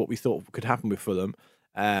saying what we thought could happen with Fulham.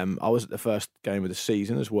 I was at the first game of the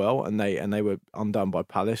season as well, and they were undone by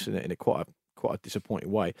Palace in a quite a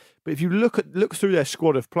disappointing way. But if you look through their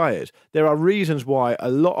squad of players, there are reasons why a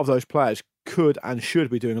lot of those players could and should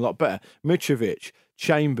be doing a lot better. Mitrovic,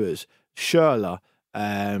 Chambers, Schürrle,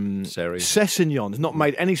 Sessegnon's not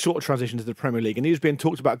made any sort of transition to the Premier League, and he was being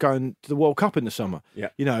talked about going to the World Cup in the summer. Yeah,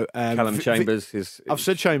 Callum Chambers is. I've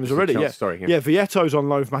said Chambers already. Yeah, sorry. Vietto's on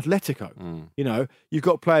loan from Atletico. You've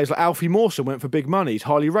got players like Alfie Mawson went for big money. He's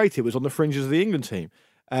highly rated. Was on the fringes of the England team.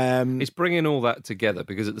 It's bringing all that together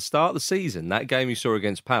because at the start of the season, that game you saw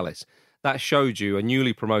against Palace, that showed you a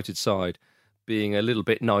newly promoted side being a little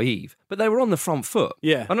bit naive, but they were on the front foot.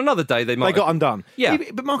 Yeah. On another day, they got undone. Yeah.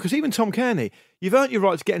 But Marcus, even Tom Kearney, you've earned your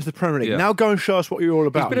right to get into the Premier League. Yeah. Now go and show us what you're all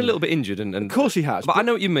about. He's been a little bit injured, and of course he has. But I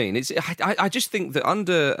know what you mean. I just think that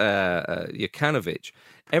under Jokanovic,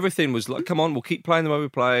 everything was like, come on, we'll keep playing the way we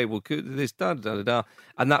play. We'll do this, da.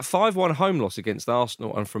 And that 5-1 home loss against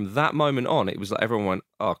Arsenal, and from that moment on, it was like everyone went,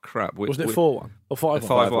 oh crap. Wasn't it 4-1 or 5-1?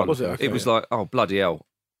 5-1. Was it? Okay, it was like, oh bloody hell.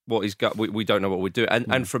 What he's got, we don't know what we're doing.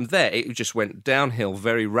 And from there, it just went downhill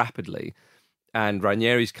very rapidly. And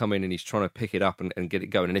Ranieri's come in and he's trying to pick it up and get it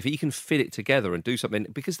going. And if he can fit it together and do something,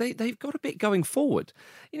 because they've got a bit going forward.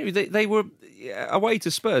 They were away to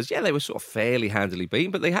Spurs. Yeah, they were sort of fairly handily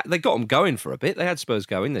beaten, but they got them going for a bit. They had Spurs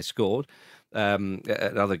going. They scored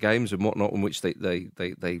at other games and whatnot, in which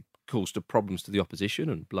they caused problems to the opposition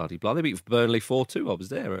and bloody blah. They beat Burnley 4-2. I was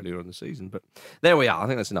there earlier in the season, but there we are. I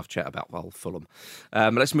think that's enough chat about Fulham.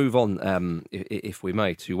 Let's move on, if we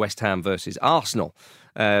may, to West Ham versus Arsenal.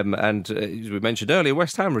 And as we mentioned earlier,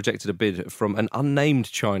 West Ham rejected a bid from an unnamed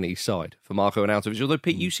Chinese side for Marko Arnautovic. Although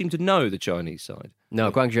Pete, you seem to know the Chinese side. No,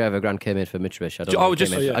 Guangzhou Evergrande came in for Mitrovic. I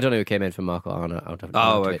don't know who came in for Marko Arnautovic.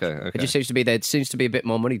 Oh, okay. It just seems to be a bit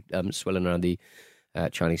more money swirling around the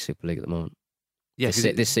Chinese Super League at the moment. Yes,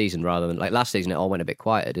 this season rather than like last season, it all went a bit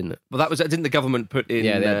quieter, didn't it? Well, didn't the government put in?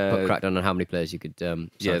 Yeah, they put crackdown on how many players you could. There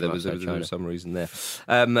was some reason there.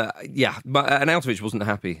 But Arnautovic wasn't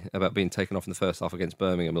happy about being taken off in the first half against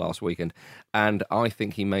Birmingham last weekend, and I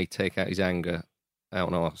think he may take out his anger out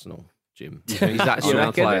on Arsenal. Jim, he's that sort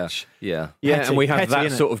of player. Yeah, and we have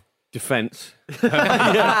that sort of defence.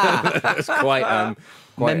 That's quite.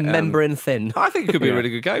 Membrane thin. I think it could be a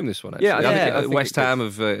really good game, this one, actually. I think West Ham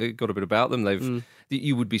have got a bit about them.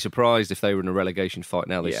 You would be surprised if they were in a relegation fight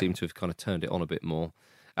now. They seem to have kind of turned it on a bit more.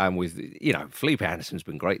 And with, Felipe Anderson's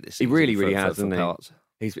been great this season. He really has, hasn't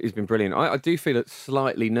he? He's been brilliant. I do feel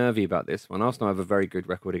slightly nervy about this one. Arsenal have a very good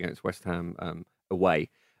record against West Ham away.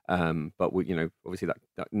 But obviously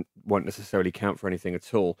that won't necessarily count for anything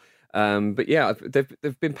at all. But yeah,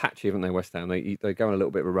 they've been patchy, haven't they? West Ham. They go on a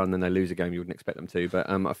little bit of a run, then they lose a game you wouldn't expect them to. But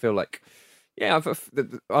I feel like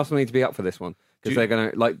Arsenal need to be up for this one because they're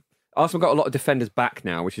going to Arsenal got a lot of defenders back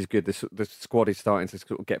now, which is good. The squad is starting to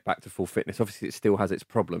sort of get back to full fitness. Obviously, it still has its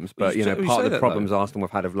problems, but part of the problems Arsenal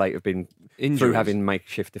have had of late have been injuries through having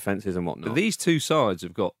makeshift defences and whatnot. But these two sides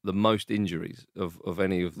have got the most injuries of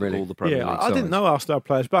any of all the Premier League sides. I didn't know Arsenal had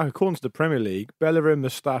players back. According to the Premier League, Bellerin,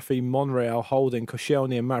 Mustafi, Monreal, Holding,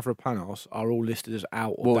 Koscielny and Mavropanos are all listed as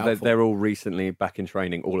out or doubtful. They're all recently back in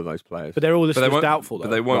training, all of those players. But they're all listed as doubtful, though.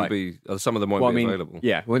 But they won't be, some of them won't be available.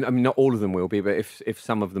 Yeah, not all of them will be, but if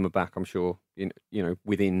some of them are back, I'm sure...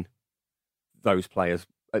 within those players,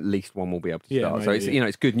 at least one will be able to start. So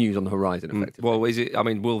it's good news on the horizon, effectively. Well, is it? I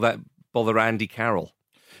mean, will that bother Andy Carroll?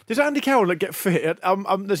 Does Andy Carroll get fit?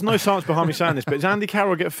 There's no science behind me saying this, but does Andy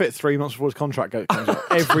Carroll get fit 3 months before his contract comes up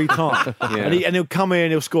every time? And he'll come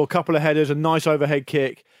in, he'll score a couple of headers, a nice overhead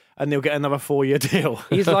kick, and he'll get another 4-year deal.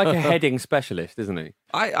 He's like a heading specialist, isn't he?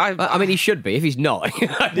 I mean, he should be. If he's not,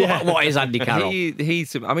 what is Andy Carroll?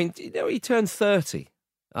 He turned 30.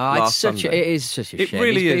 It is such a shame. It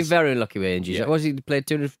really He's is. been very unlucky with injuries. Yeah. He played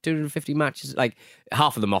 250 matches, like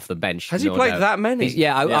half of them off the bench. Has he played that many?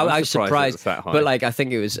 I was surprised. But I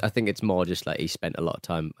think it's more just like he spent a lot of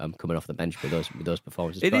time coming off the bench with those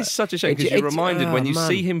performances. It is such a shame because you're reminded when you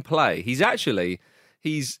see him play, he's actually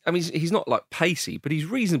He's not like pacey, but he's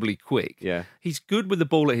reasonably quick. Yeah. He's good with the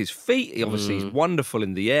ball at his feet. He obviously is wonderful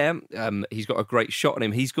in the air. He's got a great shot on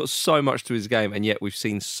him. He's got so much to his game, and yet we've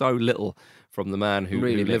seen so little from the man who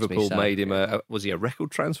Really makes me Liverpool sad. made him was he a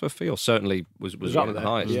record transfer fee, or certainly was one of the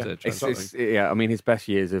highest? Yeah. Transfer It's, fee. I mean, his best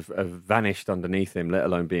years have vanished underneath him, let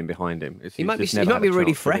alone being behind him. He might be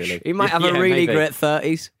really fresh. He might have a Yeah, really maybe. great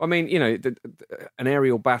 30s. I mean, you know, an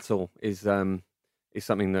aerial battle is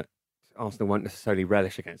something that Arsenal won't necessarily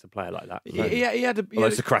relish against a player like that. He had a, Although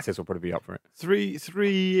Socrates will probably be up for it.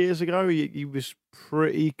 three years ago, he was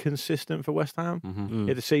pretty consistent for West Ham. Mm-hmm. He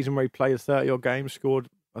had a season where he played 30-odd games, scored,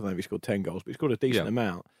 I don't know if he scored 10 goals, but he scored a decent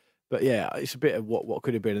amount. But yeah, it's a bit of what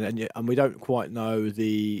could have been. And we don't quite know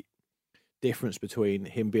the difference between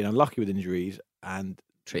him being unlucky with injuries and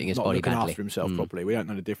Treating his not body looking badly. after himself properly. We don't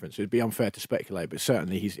know the difference. It'd be unfair to speculate, but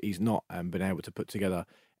certainly he's not been able to put together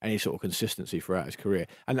any sort of consistency throughout his career.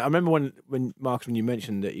 And I remember when Marcus, when you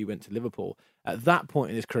mentioned that he went to Liverpool, at that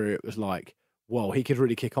point in his career, it was like, well, he could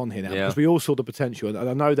really kick on here now, because we all saw the potential. And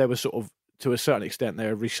I know they were sort of, to a certain extent, they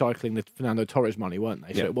were recycling the Fernando Torres money, weren't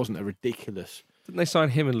they? So it wasn't a ridiculous. Didn't they sign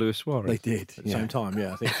him and Luis Suarez? They did at the same time,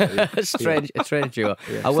 yeah. I think so. Yeah. A strange duo.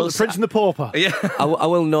 Yeah. I will The Prince and the Pauper. Yeah. I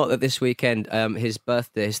will note that this weekend, his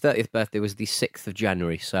 30th birthday was the 6th of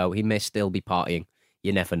January, so he may still be partying.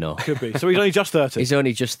 You never know. Could be. So he's only just 30. He's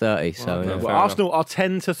only just 30, so yeah. Well, Arsenal are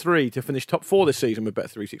 10-3 to finish top 4 this season with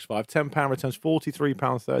Bet365. £10 returns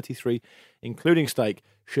 £43.33, including stake,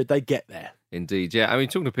 should they get there. Indeed, yeah. I mean,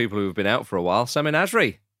 talking to people who have been out for a while, Samir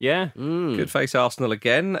Nasri. Yeah. Could face Arsenal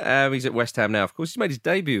again. He's at West Ham now. Of course, he's made his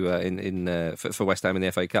debut for West Ham in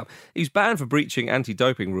the FA Cup. He was banned for breaching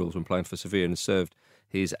anti-doping rules when playing for Sevilla and served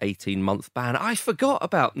his 18-month ban. I forgot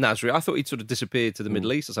about Nasri. I thought he'd sort of disappeared to the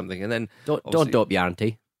Middle East or something. And then Don't dope your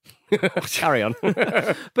auntie. Carry on.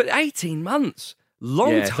 But 18 months.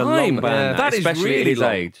 Long Yeah, it's a time. long ban, That is especially really at his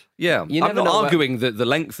long. age. Yeah, You I'm never not know arguing the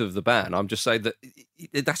length of the ban. I'm just saying that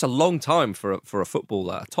that's a long time for a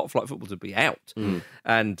footballer, a top flight footballer, to be out.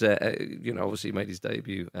 And obviously he made his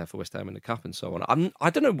debut for West Ham in the Cup and so on. I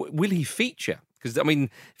don't know. Will he feature? Because I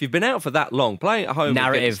mean, if you've been out for that long, playing at home,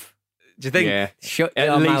 Narrative. Do you think? Yeah. Shut At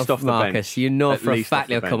your least mouth, off the Marcus. bench. You know At for a least fact off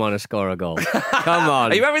the he'll come bench. on and score a goal. Come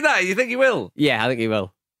on. Are you having that? You think he will? Yeah, I think he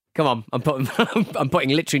will. Come on. I'm putting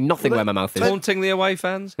literally nothing where my mouth is. Taunting the away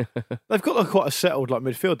fans. They've got quite a settled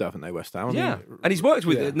midfielder, haven't they, West Ham? I Yeah, mean, and he's worked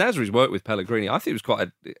with yeah. Nasri's worked with Pellegrini. I think it was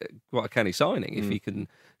quite a canny signing if he can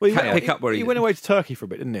Well, pick up where he went away to Turkey for a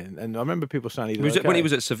bit, didn't he? And I remember people saying he when he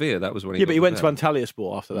was at Sevilla. That was when he. Yeah, but he went to there.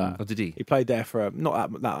 Antalyaspor after that. Oh, did he? He played there for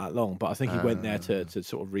not that long, but I think he went there to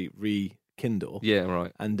sort of rekindle. Yeah,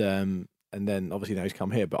 right. And then obviously now he's come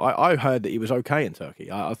here. But I heard that he was okay in Turkey.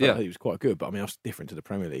 I thought he was quite good. But I mean, that's different to the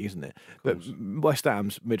Premier League, isn't it? But West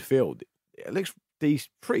Ham's midfield, it looks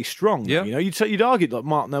pretty strong. Yeah. You know, you'd argue like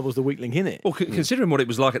Mark Neville's the weakling in it. Well, considering what it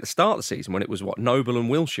was like at the start of the season, when it was Noble and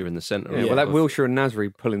Wilshere in the centre. Yeah, well, that Wilshere and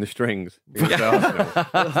Nasri pulling the strings. I'm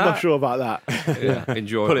not sure about that. Yeah,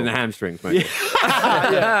 enjoyable. Pulling the hamstrings, mate.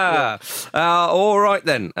 Yeah. All right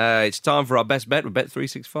then. It's time for our best bet with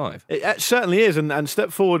Bet365. It certainly is, and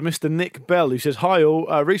step forward Mr. Nick Bell, who says, hi all,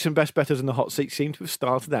 recent best betters in the hot seat seem to have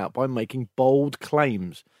started out by making bold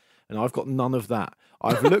claims, and I've got none of that.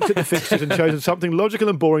 I've looked at the fixtures and chosen something logical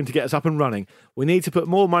and boring to get us up and running. We need to put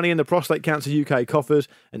more money in the Prostate Cancer UK coffers,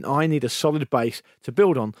 and I need a solid base to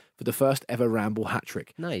build on for the first ever Ramble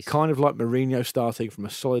hat-trick. Nice. Kind of like Mourinho starting from a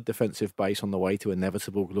solid defensive base on the way to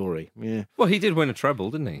inevitable glory. Yeah. Well, he did win a treble,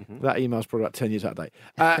 didn't he? That email's probably about 10 years out of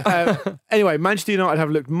date. Anyway, Manchester United have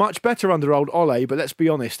looked much better under old Ole, but let's be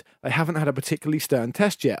honest, they haven't had a particularly stern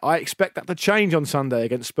test yet. I expect that to change on Sunday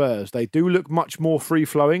against Spurs. They do look much more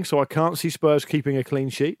free-flowing, so I can't see Spurs keeping a clean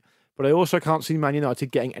sheet. But I also can't see Man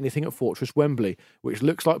United getting anything at Fortress Wembley, which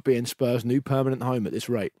looks like being Spurs' new permanent home at this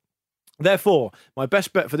rate. Therefore, my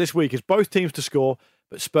best bet for this week is both teams to score,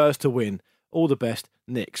 but Spurs to win. All the best,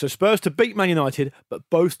 Nick. So Spurs to beat Man United, but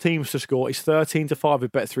both teams to score is 13-5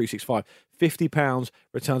 with Bet365. £50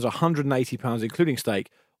 returns £180, including stake,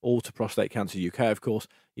 all to Prostate Cancer UK, of course.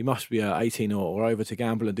 You must be 18 or over to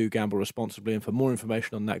gamble, and do gamble responsibly. And for more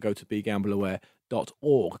information on that, go to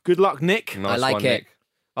begambleaware.org. Good luck, Nick. Nice I like one, it. Nick.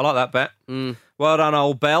 I like that bet. Well done,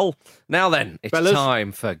 old Bell. Now then, it's Bellas.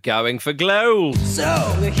 time for Going for Gold. So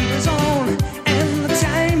the heat is on and the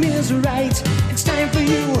time is right. It's time for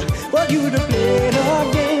you, well, you to play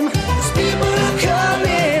the game. 'Cause people are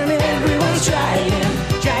coming, everyone's trying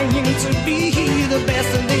to be the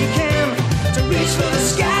best that they can. To reach for the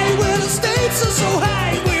sky where the stakes are so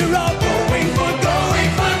high. We're all going for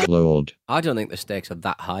gold. I don't think the stakes are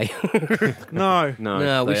that high. No.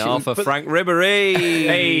 No, we They are should. for Frank Ribery.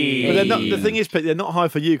 But they're not, the thing is, Pete, they're not high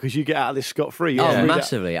for you because you get out of this scot-free. Oh, Really.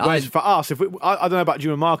 massively. Whereas for us, I don't know about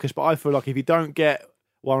you and Marcus, but I feel like if you don't get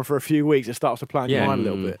one for a few weeks, it starts to play on your mind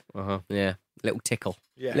a little bit. Yeah, little tickle.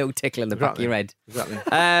 Yeah. Little tickle in the back of your head. Exactly.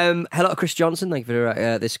 Hello to Chris Johnson. Thank you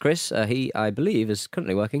for this, Chris. He, I believe, is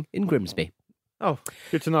currently working in Grimsby. Oh,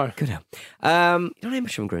 good to know. Good. You don't hear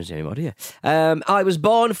much from Grimsby anymore, do you? I was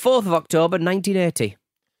born 4th of October 1980.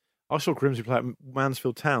 I saw Grimsby play at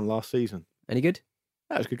Mansfield Town last season. Any good?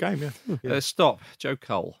 That was a good game, yeah. Stop. Joe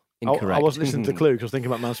Cole. Incorrect. I wasn't listening to Clue because I was thinking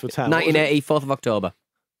about Mansfield Town. What was it? 1980, 4th of October.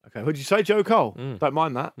 Okay, what did you say, Joe Cole? Don't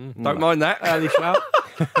mind that. Don't mind that. Early shout.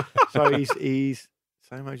 So he's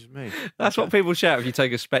same age as me. That's what people shout if you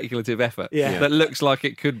take a speculative effort Yeah. that looks like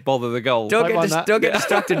it could bother the goal. Don't mind that. get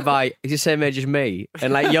distracted by he's the same age as me,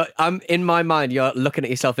 and I'm in my mind. You're looking at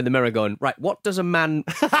yourself in the mirror, going, right, what does a man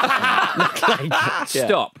look like?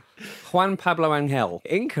 Stop. Juan Pablo Angel.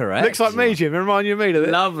 Incorrect. Looks like me, Jim. It reminded you of me, does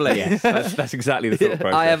it? Lovely. Yes, that's exactly the thought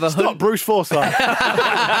process. I have Stop Bruce Forsyth.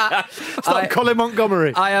 Stop Colin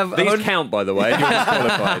Montgomery. I have. These count, by the way. You're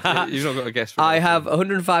disqualified. You've not got a guess for I that. have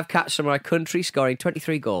 105 caps for my country, scoring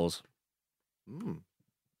 23 goals.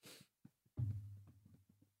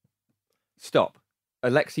 Stop.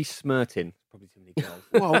 Alexei Smirtin. Probably too many goals.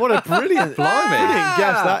 Wow, what a brilliant guess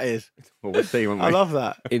that is. Well, we'll see, won't we? I love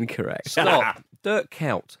that. Incorrect. Stop. Dirk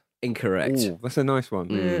Kuyt. Incorrect. Ooh, that's a nice one.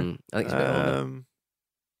 I think it's a bit older.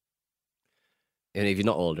 And if you're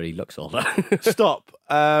not older, he looks older. Stop.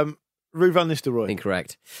 Ruud van Nistelrooy.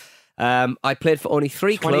 Incorrect. I played for only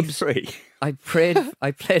 3 clubs. 23. I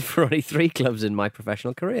played for only 3 clubs in my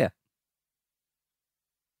professional career.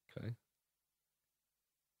 Okay.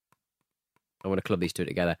 I want to club these two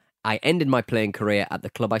together. I ended my playing career at the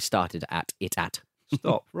club I started at.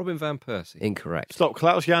 Stop. Robin van Persie. Incorrect. Stop.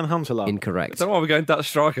 Klaus-Jan Huntelaar. I Incorrect. don't know why we're going Dutch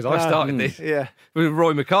strikers. I started this Yeah. with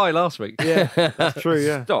Roy Mackay last week. Yeah, that's true,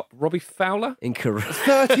 yeah. Stop. Robbie Fowler. Incorrect.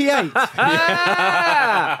 38.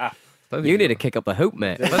 Don't You think- need to kick up a hoop,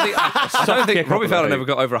 mate. I don't think Robbie Fowler Robbie. never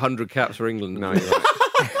got over 100 caps for England. No, you're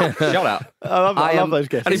right. Shut up. I love those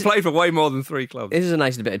guesses. And he played for way more than 3 clubs. This is a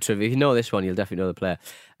nice bit of trivia. If you know this one, you'll definitely know the player.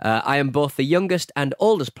 I am both the youngest and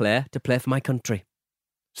oldest player to play for my country.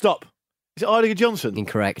 Stop. Is it Idiger Johnson?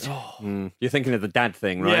 Incorrect. You're thinking of the dad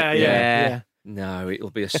thing, right? Yeah. No, it'll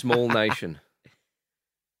be a small nation.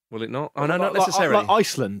 Will it not? Oh, no, not Like- necessarily. Like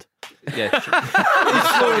Iceland. Yeah.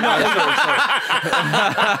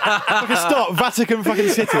 Stop. Vatican fucking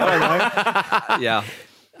City. I don't know. Yeah.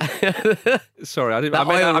 Sorry, I didn't. That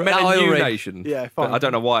I oil- meant that a oil new rig. nation. Yeah, But fine. I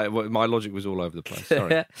don't know why. My logic was all over the place.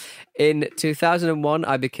 Sorry. In 2001,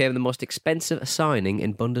 I became the most expensive signing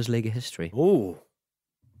in Bundesliga history. Ooh.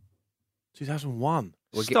 2001.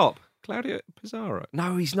 Stop. Claudio Pizarro.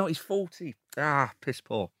 No, he's not. He's 40. Ah, piss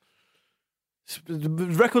poor. The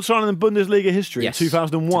record signing in Bundesliga history Yes. in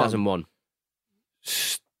 2001. 2001.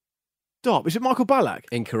 Stop. Is it Michael Ballack?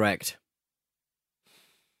 Incorrect.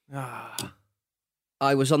 Ah.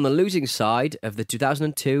 I was on the losing side of the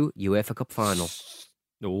 2002 UEFA Cup final.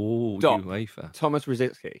 Oh, Stop. UEFA. Thomas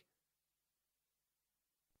Rosicky.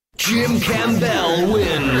 Jim Campbell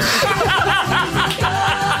wins.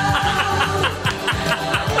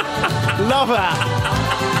 Love that.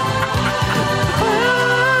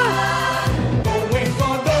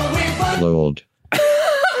 Lord.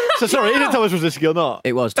 So sorry, is it Thomas Rosicky or not?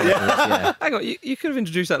 It was. Yeah. Hang on, you could have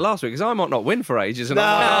introduced that last week because I might not win for ages. And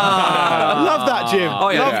Love that, Jim. Oh,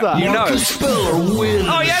 yeah, Love yeah. that. You know. Marcus Speller wins.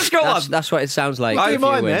 Oh, yeah, it's got That's, one. that's what it sounds like. Do you if you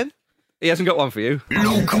mind win. then? He hasn't got one for you.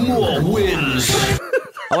 Luke Moore wins.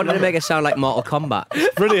 I wanted to make it sound like Mortal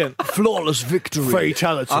Kombat. Brilliant. Flawless victory.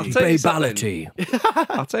 Fatality. I'll tell you something. Babality.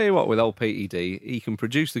 I'll tell you what, with old PED, he can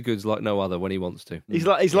produce the goods like no other when he wants to. He's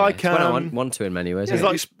like It's what I want to in many ways. he's isn't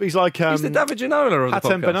it? like He's the David Ginola of the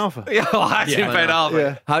Hatem podcast. Ben Arfa. Yeah, Hatem Ben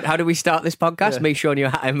Arfa. Yeah. How do we start this podcast? Yeah. Me showing you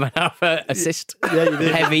Hatem Ben Arfa assist. Yeah, you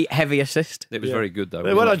did. Heavy assist. It was very good, though.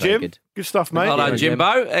 Well wasn't done, it? very Jim. good. Good stuff, mate. Well done, Yeah, Jim.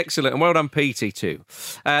 Jimbo. Excellent. And well done, PT, too.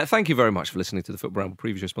 Thank you very much for listening to the Football Ramble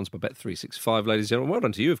preview sponsored by Bet365, ladies and gentlemen. Well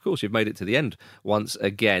done to you, of course. You've made it to the end once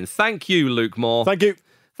again. Thank you, Luke Moore. Thank you.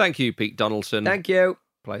 Thank you, Pete Donaldson. Thank you.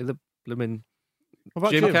 Play the blooming What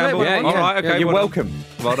about Jim Jim? Campbell. Yeah, All yeah. right, okay. You're well welcome.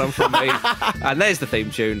 Done. Well done from me. And there's the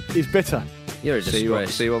theme tune. He's bitter. You're a See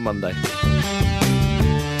disgrace. you on Monday.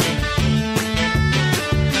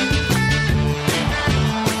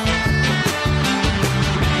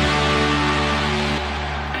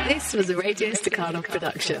 This was a Radio Staccato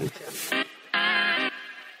production.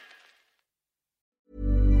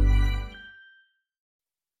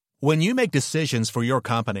 When you make decisions for your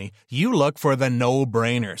company, you look for the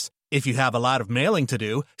no-brainers. If you have a lot of mailing to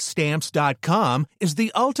do, Stamps.com is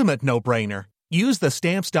the ultimate no-brainer. Use the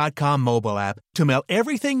Stamps.com mobile app to mail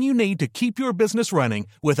everything you need to keep your business running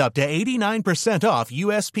with up to 89% off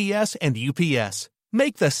USPS and UPS.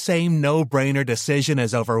 Make the same no-brainer decision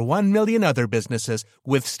as over 1 million other businesses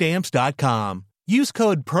with Stamps.com. Use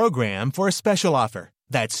code PROGRAM for a special offer.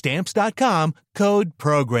 That's Stamps.com, code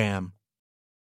PROGRAM.